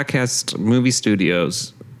Scottcast Movie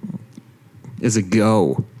Studios is a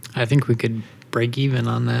go. I think we could break even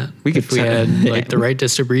on that. We could if we had like the right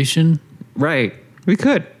distribution. Right. We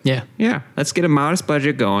could. Yeah. Yeah. Let's get a modest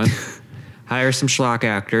budget going. Hire some schlock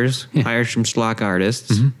actors. Hire some schlock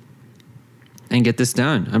artists. And get this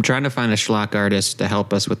done. I'm trying to find a schlock artist to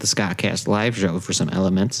help us with the Scottcast live show for some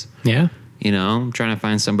elements. Yeah. You know, I'm trying to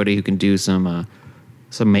find somebody who can do some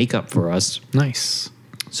makeup for us. Nice.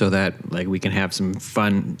 So that like we can have some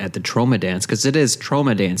fun at the Trauma Dance, because it is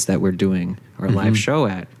Trauma Dance that we're doing our live show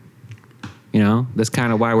at. You know, that's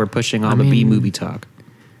kind of why we're pushing all the B movie talk.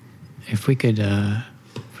 If we could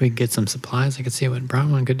get some supplies, I could see what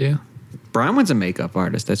Bronwyn could do. Bronwyn's a makeup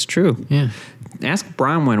artist. That's true. Yeah. Ask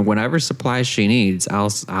Bronwyn whatever supplies she needs.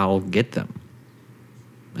 I'll get them.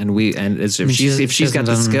 And if she's got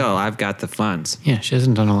the skill, I've got the funds. Yeah, she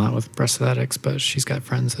hasn't done a lot with prosthetics, but she's got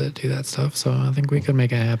friends that do that stuff. So I think we could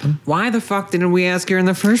make it happen. Why the fuck didn't we ask her in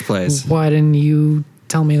the first place? Why didn't you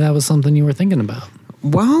tell me that was something you were thinking about?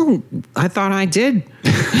 Well, I thought I did.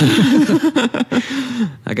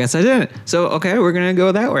 I guess I didn't. So, okay, we're going to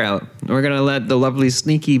go that route. We're going to let the lovely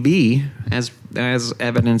Sneaky B, as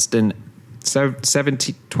evidenced in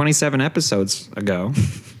 27 episodes ago,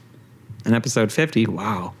 in episode 50,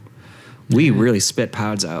 wow, we really spit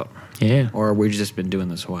pods out. Yeah. Or we've just been doing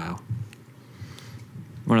this a while.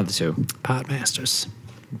 One of the two. Podmasters.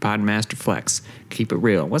 Podmaster Flex. Keep it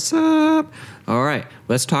real. What's up? All right,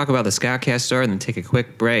 let's talk about the Scottcast store and then take a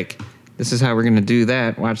quick break. This is how we're going to do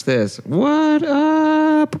that. Watch this. What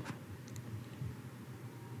up?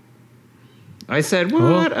 I said,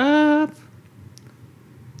 what up?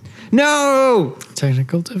 No!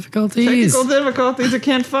 Technical difficulties. Technical difficulties. I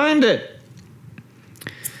can't find it.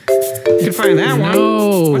 You can find that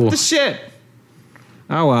one. What the shit?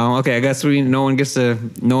 Oh, well. Okay, I guess no one gets to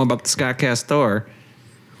know about the Scottcast store.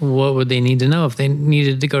 What would they need to know if they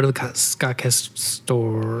needed to go to the Scottcast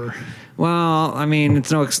store? Well, I mean,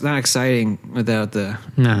 it's not exciting without the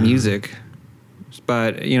music.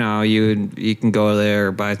 But, you know, you can go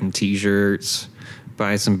there, buy some T-shirts,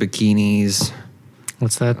 buy some bikinis.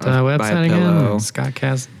 What's that website again?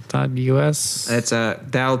 Scottcast.us?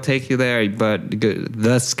 That'll take you there, but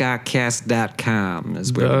thescottcast.com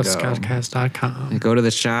is where to go. Thescottcast.com. Go to the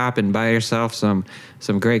shop and buy yourself some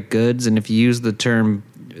great goods, and if you use the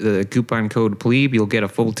coupon code plebe, you'll get a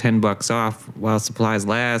full $10 off while supplies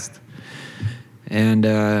last. And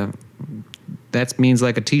that means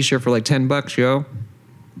like a T-shirt for like $10, yo.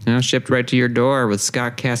 You know, shipped right to your door with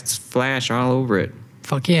Scottcast's flash all over it.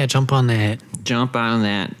 Fuck yeah, jump on that. Jump on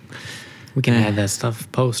that. We can add that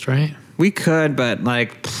stuff post, right? We could, but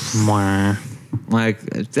like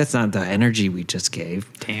that's not the energy we just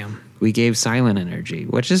gave. Damn. We gave silent energy,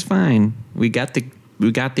 which is fine. We got the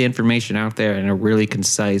information out there in a really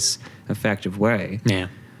concise, effective way. Yeah.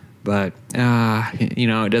 But you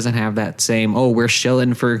know, it doesn't have that same we're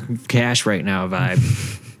shilling for cash right now vibe.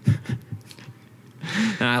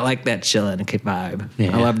 And I like that chilling vibe.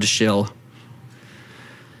 Yeah. I love to shill.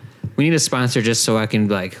 We need a sponsor just so I can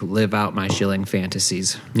like live out my shilling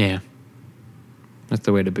fantasies. Yeah. That's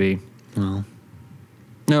the way to be. Well.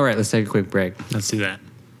 All right, let's take a quick break. Let's do that.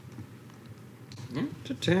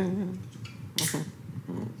 All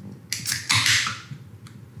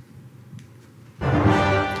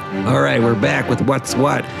right, we're back with What's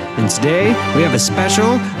What. And today we have a special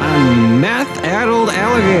on meth-addled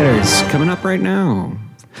alligators coming up right now.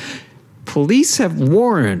 Police have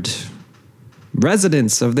warned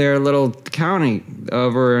residents of their little county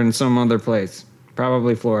over in some other place,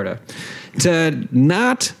 probably Florida, to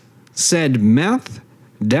not send meth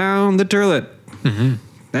down the toilet. Mm-hmm.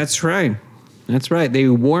 That's right. They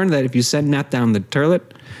warned that if you send meth down the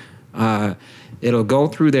toilet, it'll go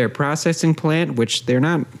through their processing plant, which they're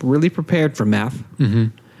not really prepared for meth.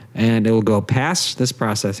 Mm-hmm. And it will go past this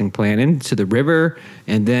processing plant into the river,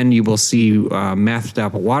 and then you will see methed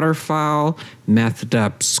up waterfowl, methed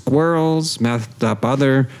up squirrels, methed up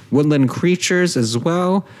other woodland creatures as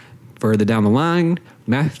well. Further down the line,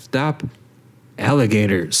 methed up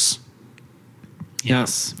alligators.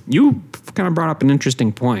 Yes. Now, you kind of brought up an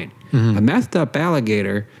interesting point. Mm-hmm. A methed up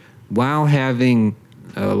alligator, while having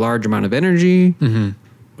a large amount of energy,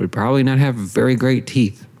 would probably not have very great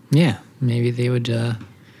teeth. Yeah, maybe they would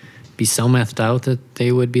be so methed out that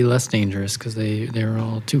they would be less dangerous because they're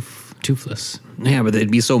all toothless. Yeah, but they'd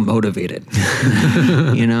be so motivated.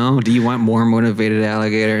 You know? Do you want more motivated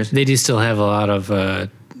alligators? They do still have a lot of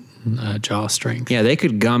jaw strength. Yeah, they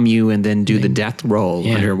could gum you and then do the death roll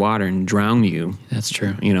underwater and drown you. That's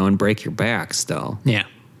true. You know, and break your back still. Yeah.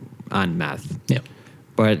 On meth. Yep.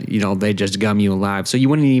 But, you know, they just gum you alive. So you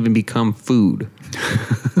wouldn't even become food.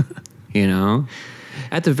 You know?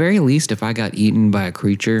 At the very least, if I got eaten by a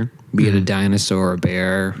creature, be it a dinosaur, a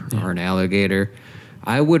bear, or an alligator,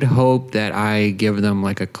 I would hope that I give them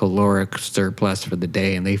like a caloric surplus for the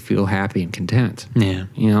day and they feel happy and content. Yeah.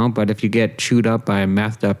 You know, but if you get chewed up by a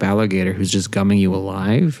methed up alligator who's just gumming you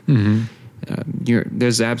alive,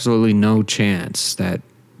 there's absolutely no chance that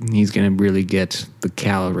he's going to really get the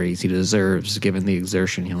calories he deserves given the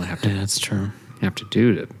exertion he'll have to. Yeah, that's true. Have to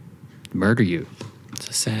do to murder you. It's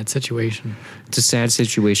a sad situation. It's a sad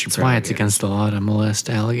situation. That's why it's against the law to molest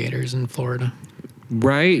alligators in Florida.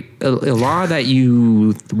 Right? A law that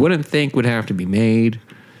you wouldn't think would have to be made.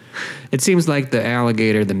 It seems like the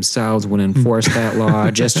alligator themselves would enforce that law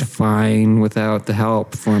just fine without the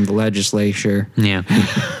help from the legislature. Yeah.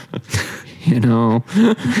 You know?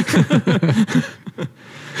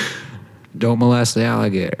 Don't molest the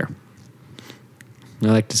alligator. I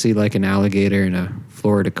like to see like an alligator in a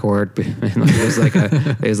Florida court. There's like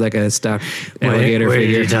a stuffed alligator where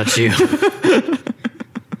figure. Did he touch you?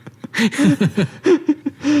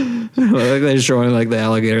 Like they're showing like the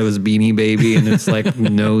alligator, this Beanie Baby, and it's like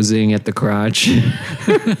nosing at the crotch.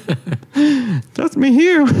 That's me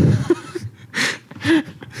here.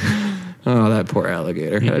 Oh, that poor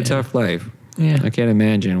alligator had a tough life. Yeah, I can't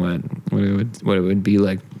imagine what it would be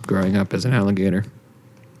like growing up as an alligator.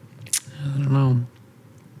 I don't know.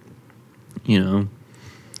 You know,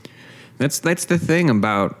 that's the thing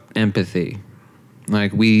about empathy.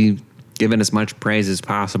 Like, we give it as much praise as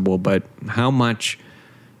possible, but how much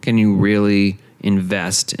can you really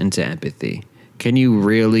invest into empathy? Can you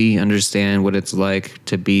really understand what it's like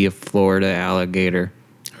to be a Florida alligator,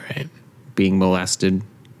 right, being molested?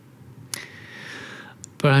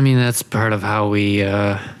 But I mean, that's part of how we,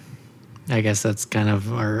 I guess that's kind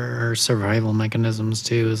of our survival mechanisms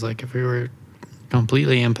too, is like if we were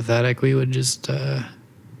completely empathetic, we would just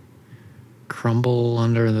crumble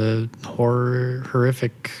under the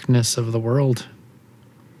horrificness of the world.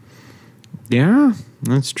 Yeah,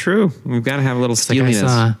 that's true. We've got to have a little steeliness.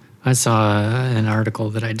 Like I saw an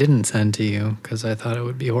article that I didn't send to you because I thought it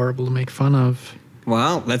would be horrible to make fun of.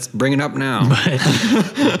 Well, let's bring it up now.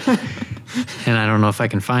 And I don't know if I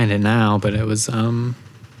can find it now, but it was a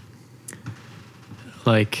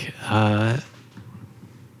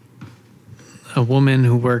woman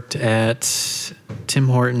who worked at Tim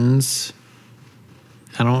Hortons.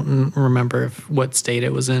 I don't remember what state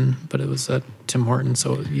it was in, but it was at Tim Hortons.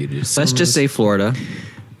 So let's just say Florida.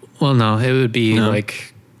 Well, no, it would be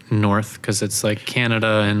like north because it's like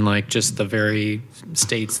Canada and like just the very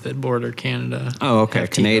states that border Canada. Oh, okay,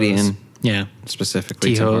 Canadian. Yeah,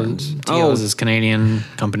 specifically Tim Hortons. Tito's is Canadian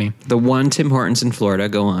company. The one Tim Hortons in Florida.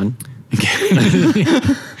 Go on.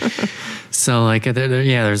 So like,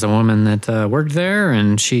 there's a woman that worked there,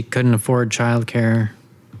 and she couldn't afford childcare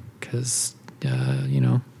because,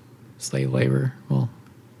 slave labor. Well,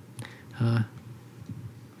 but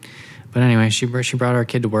anyway, she brought our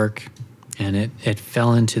kid to work, and it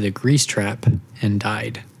fell into the grease trap and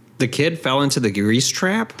died. The kid fell into the grease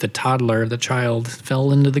trap? The child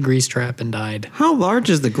fell into the grease trap and died. How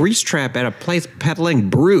large is the grease trap at a place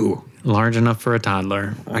peddling brew? Large enough for a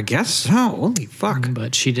toddler. I guess so. Holy fuck.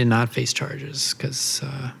 But she did not face charges because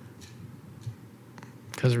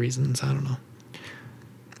because of reasons. I don't know.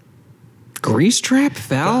 Grease trap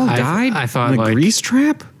died? I thought in a like grease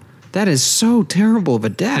trap? That is so terrible of a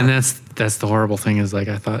death. And that's the horrible thing is like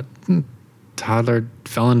I thought toddler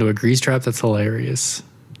fell into a grease trap. That's hilarious.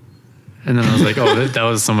 And then I was like, oh, that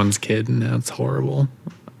was someone's kid, and that's horrible.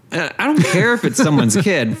 I don't care if it's someone's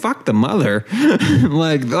kid. Fuck the mother.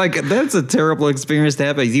 like that's a terrible experience to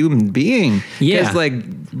have a human being. Yeah. It's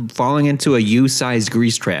like falling into a U-sized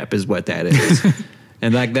grease trap is what that is.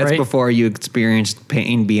 And like that's Right. before you experienced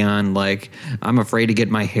pain beyond like I'm afraid to get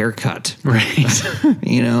my hair cut. Right.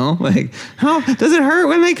 You know, like does it hurt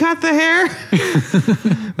when they cut the hair?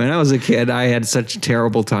 When I was a kid, I had such a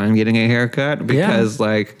terrible time getting a haircut because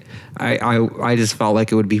like I just felt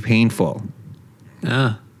like it would be painful.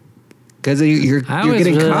 Yeah. Because you're I always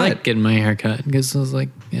getting really cut. liked getting my hair cut because it was like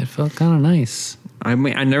it felt kind of nice. I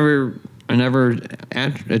mean, I never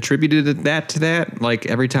attributed that to that. Like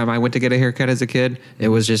every time I went to get a haircut as a kid, it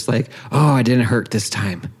was just like, oh, I didn't hurt this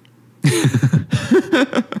time.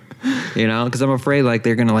 You know, because I'm afraid like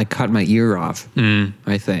they're gonna like cut my ear off.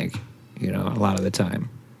 I think, you know, a lot of the time.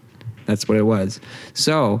 That's what it was.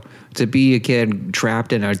 So to be a kid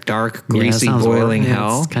trapped in a dark, greasy, boiling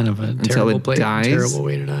hell, it's kind of a until terrible it place, dies. terrible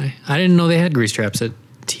way to die. I didn't know they had grease traps at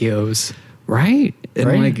TO's. Right? And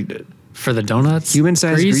Right? like, For the donuts,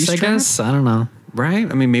 Human-sized grease I guess. I don't know.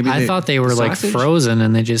 right? I mean, maybe I thought they were like sausage? frozen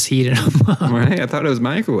and they just heated them up. Right? I thought it was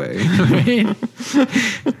microwave.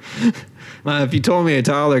 Right? If you told me a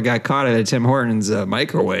toddler got caught at a Tim Hortons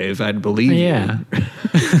microwave, I'd believe Yeah.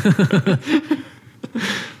 you.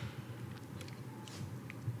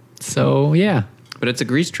 So yeah, But it's a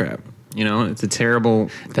grease trap. You know, it's a terrible.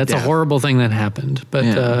 that's death. a horrible thing that happened. But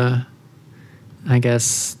Yeah. I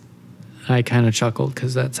guess I kind of chuckled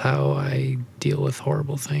because that's how I deal with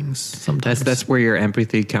horrible things sometimes. That's where your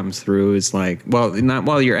empathy comes through. Is like,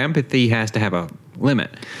 your empathy has to have a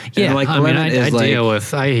limit. yeah. And like the I mean, limit I is like, deal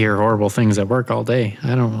with. I hear horrible things at work all day.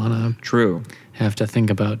 I don't want to true. have to think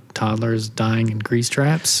about toddlers dying in grease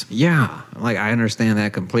traps. Yeah, like I understand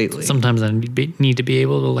that completely. Sometimes I need to be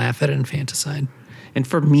able to laugh at infanticide. And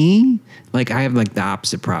for me, like I have like the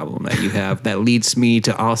opposite problem that you have that leads me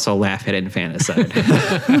to also laugh at infanticide.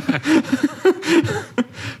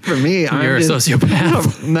 For me, You're a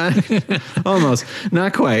sociopath.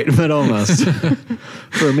 Not quite, but almost.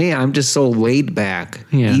 For me, I'm just so laid back,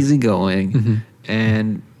 Yeah. easygoing,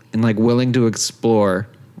 and like willing to explore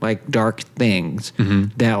like dark things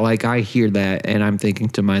that like I hear that and I'm thinking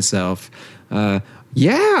to myself,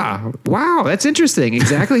 yeah, wow, that's interesting.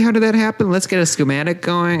 Exactly how did that happen? Let's get a schematic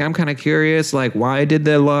going. I'm kind of curious, like why did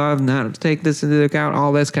the law not take this into account?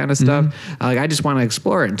 All this kind of stuff. Like I just want to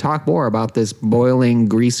explore it and talk more about this boiling,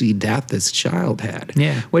 greasy death this child had.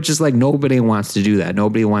 Yeah. Which is like nobody wants to do that.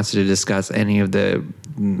 Nobody wants to discuss any of the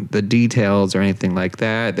details or anything like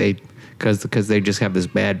that. Because they just have this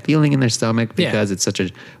bad feeling in their stomach because it's such a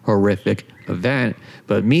horrific event.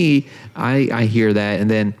 But me, I hear that and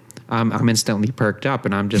then I'm instantly perked up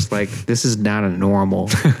and I'm just like, this is not a normal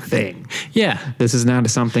thing. Yeah. This is not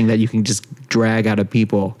something that you can just drag out of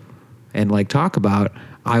people and like talk about.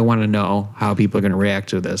 I want to know how people are going to react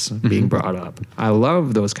to this being brought up. I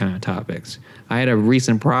love those kind of topics. I had a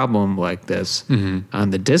recent problem like this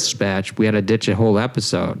on the Dispatch. We had to ditch a whole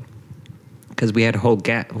episode because we had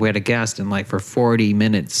a guest and like for 40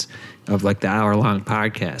 minutes of like the hour-long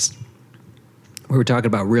podcast. We were talking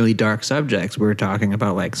about really dark subjects. We were talking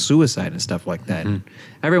about like suicide and stuff like that. And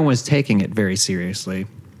everyone was taking it very seriously,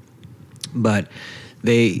 but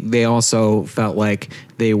they also felt like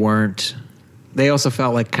they weren't. They also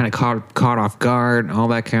felt like kind of caught off guard and all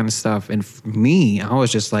that kind of stuff. And for me, I was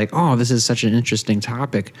just like, oh, this is such an interesting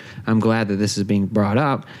topic. I'm glad that this is being brought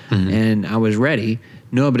up, and I was ready.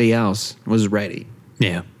 Nobody else was ready.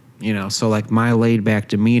 Yeah. You know, so like my laid back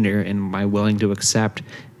demeanor and my willing to accept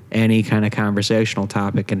any kind of conversational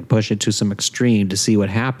topic and push it to some extreme to see what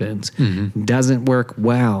happens doesn't work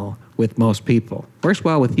well with most people. Works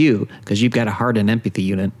well with you because you've got a heart and empathy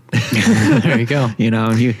unit. There you go. You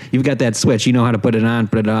know, you've got that switch. You know how to put it on,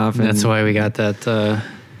 put it off. And That's why we got that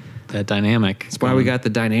dynamic. that's why we got the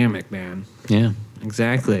dynamic, man. Yeah.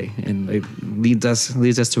 Exactly. And it leads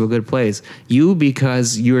us to a good place. You,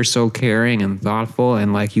 because you're so caring and thoughtful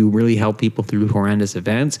and like you really help people through horrendous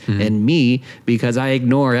events. And me, because I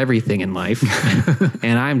ignore everything in life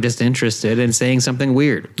and I'm just interested in saying something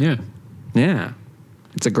weird. Yeah. Yeah.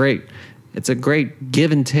 It's a great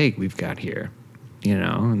give and take we've got here. You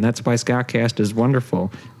know, and that's why Scottcast is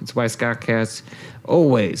wonderful. It's why Scottcast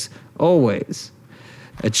always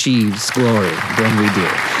achieves glory when we do.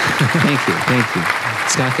 Thank you.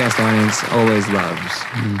 Scottcast audience always loves.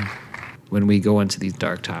 when we go into these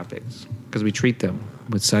dark topics, because we treat them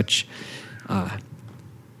with such a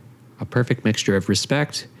perfect mixture of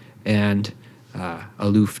respect and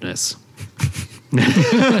aloofness. It's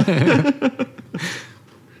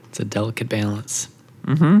a delicate balance.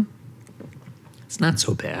 It's not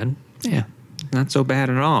so bad. Yeah. Not so bad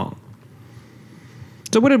at all.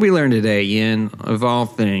 So what did we learn today, Ian? Of all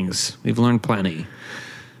things, we've learned plenty.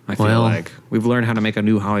 I feel like we've learned how to make a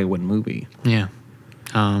new Hollywood movie. Yeah.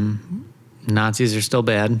 Nazis are still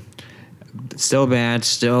bad. Still bad,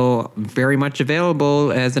 still very much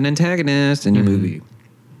available as an antagonist in your movie.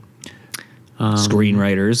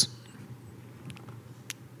 Screenwriters.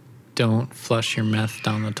 Don't flush your meth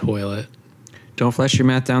down the toilet. Don't flush your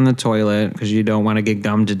meth down the toilet because you don't want to get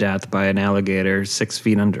gummed to death by an alligator 6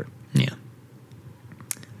 feet under. Yeah.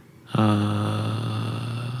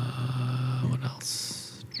 What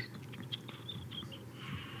else?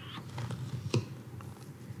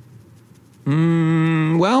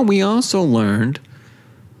 Well, we also learned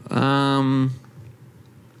that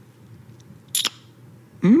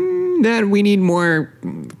we need more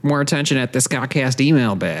attention at the Scottcast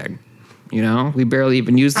email bag. You know, we barely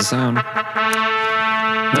even use the sound.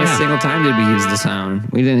 Not a single time did we use the sound.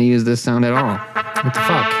 We didn't use this sound at all. What the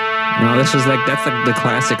fuck? No, that's the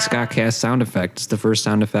classic Scottcast sound effect. It's the first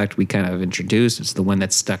sound effect we kind of introduced. It's the one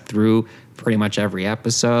that stuck through pretty much every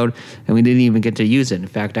episode, and we didn't even get to use it. In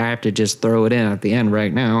fact, I have to just throw it in at the end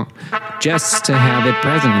right now just to have it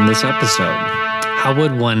present in this episode. How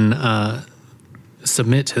would one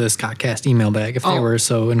submit to the Scottcast email bag if they were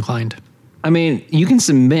so inclined? I mean, you can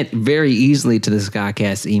submit very easily to the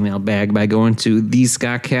Scottcast email bag by going to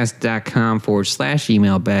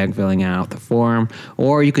thescottcast.com/email bag, filling out the form,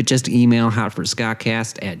 or you could just email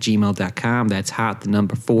hotforscottcast@gmail.com. That's hot, the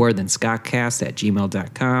number 4, then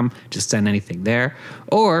scottcast@gmail.com. Just send anything there.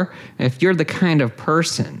 Or if you're the kind of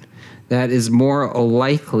person that is more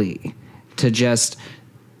likely to just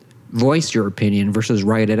voice your opinion versus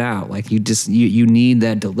write it out, like you need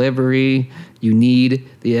that delivery. You need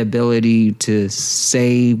the ability to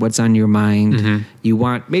say what's on your mind.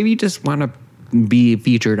 Maybe you just want to be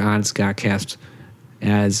featured on Scottcast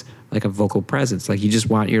as like a vocal presence. Like you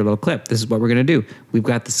just want your little clip. This is what we're going to do. We've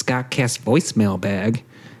got the Scottcast voicemail bag.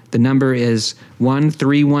 The number is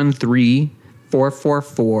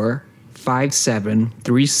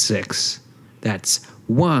 1-313-444-5736. That's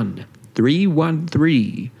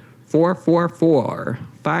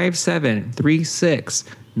 1-313-444-5736.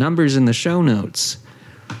 Numbers in the show notes.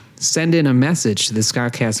 Send in a message to the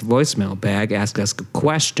Scottcast voicemail bag. Ask us a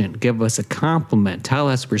question. Give us a compliment. Tell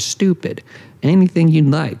us we're stupid. Anything you'd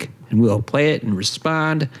like. And we'll play it and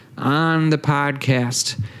respond on the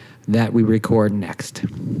podcast that we record next.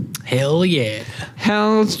 Hell yeah.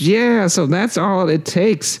 Hell yeah. So that's all it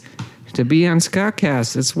takes to be on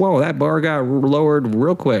Scottcast. Whoa, that bar got lowered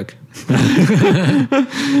real quick.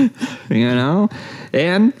 You know?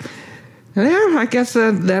 And yeah, I guess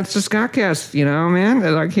that's the Scottcast, you know, man.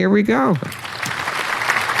 Like, here we go. There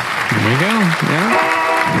you go.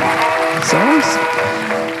 Yeah. So,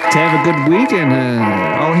 to have a good week and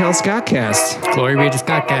all hail Scottcast. Glory be to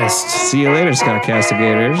Scottcast. See you later,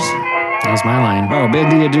 Scottcastigators. That was my line. Oh, bid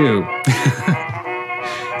thee adieu.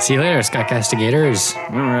 See you later, Scottcastigators.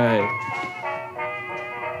 All right.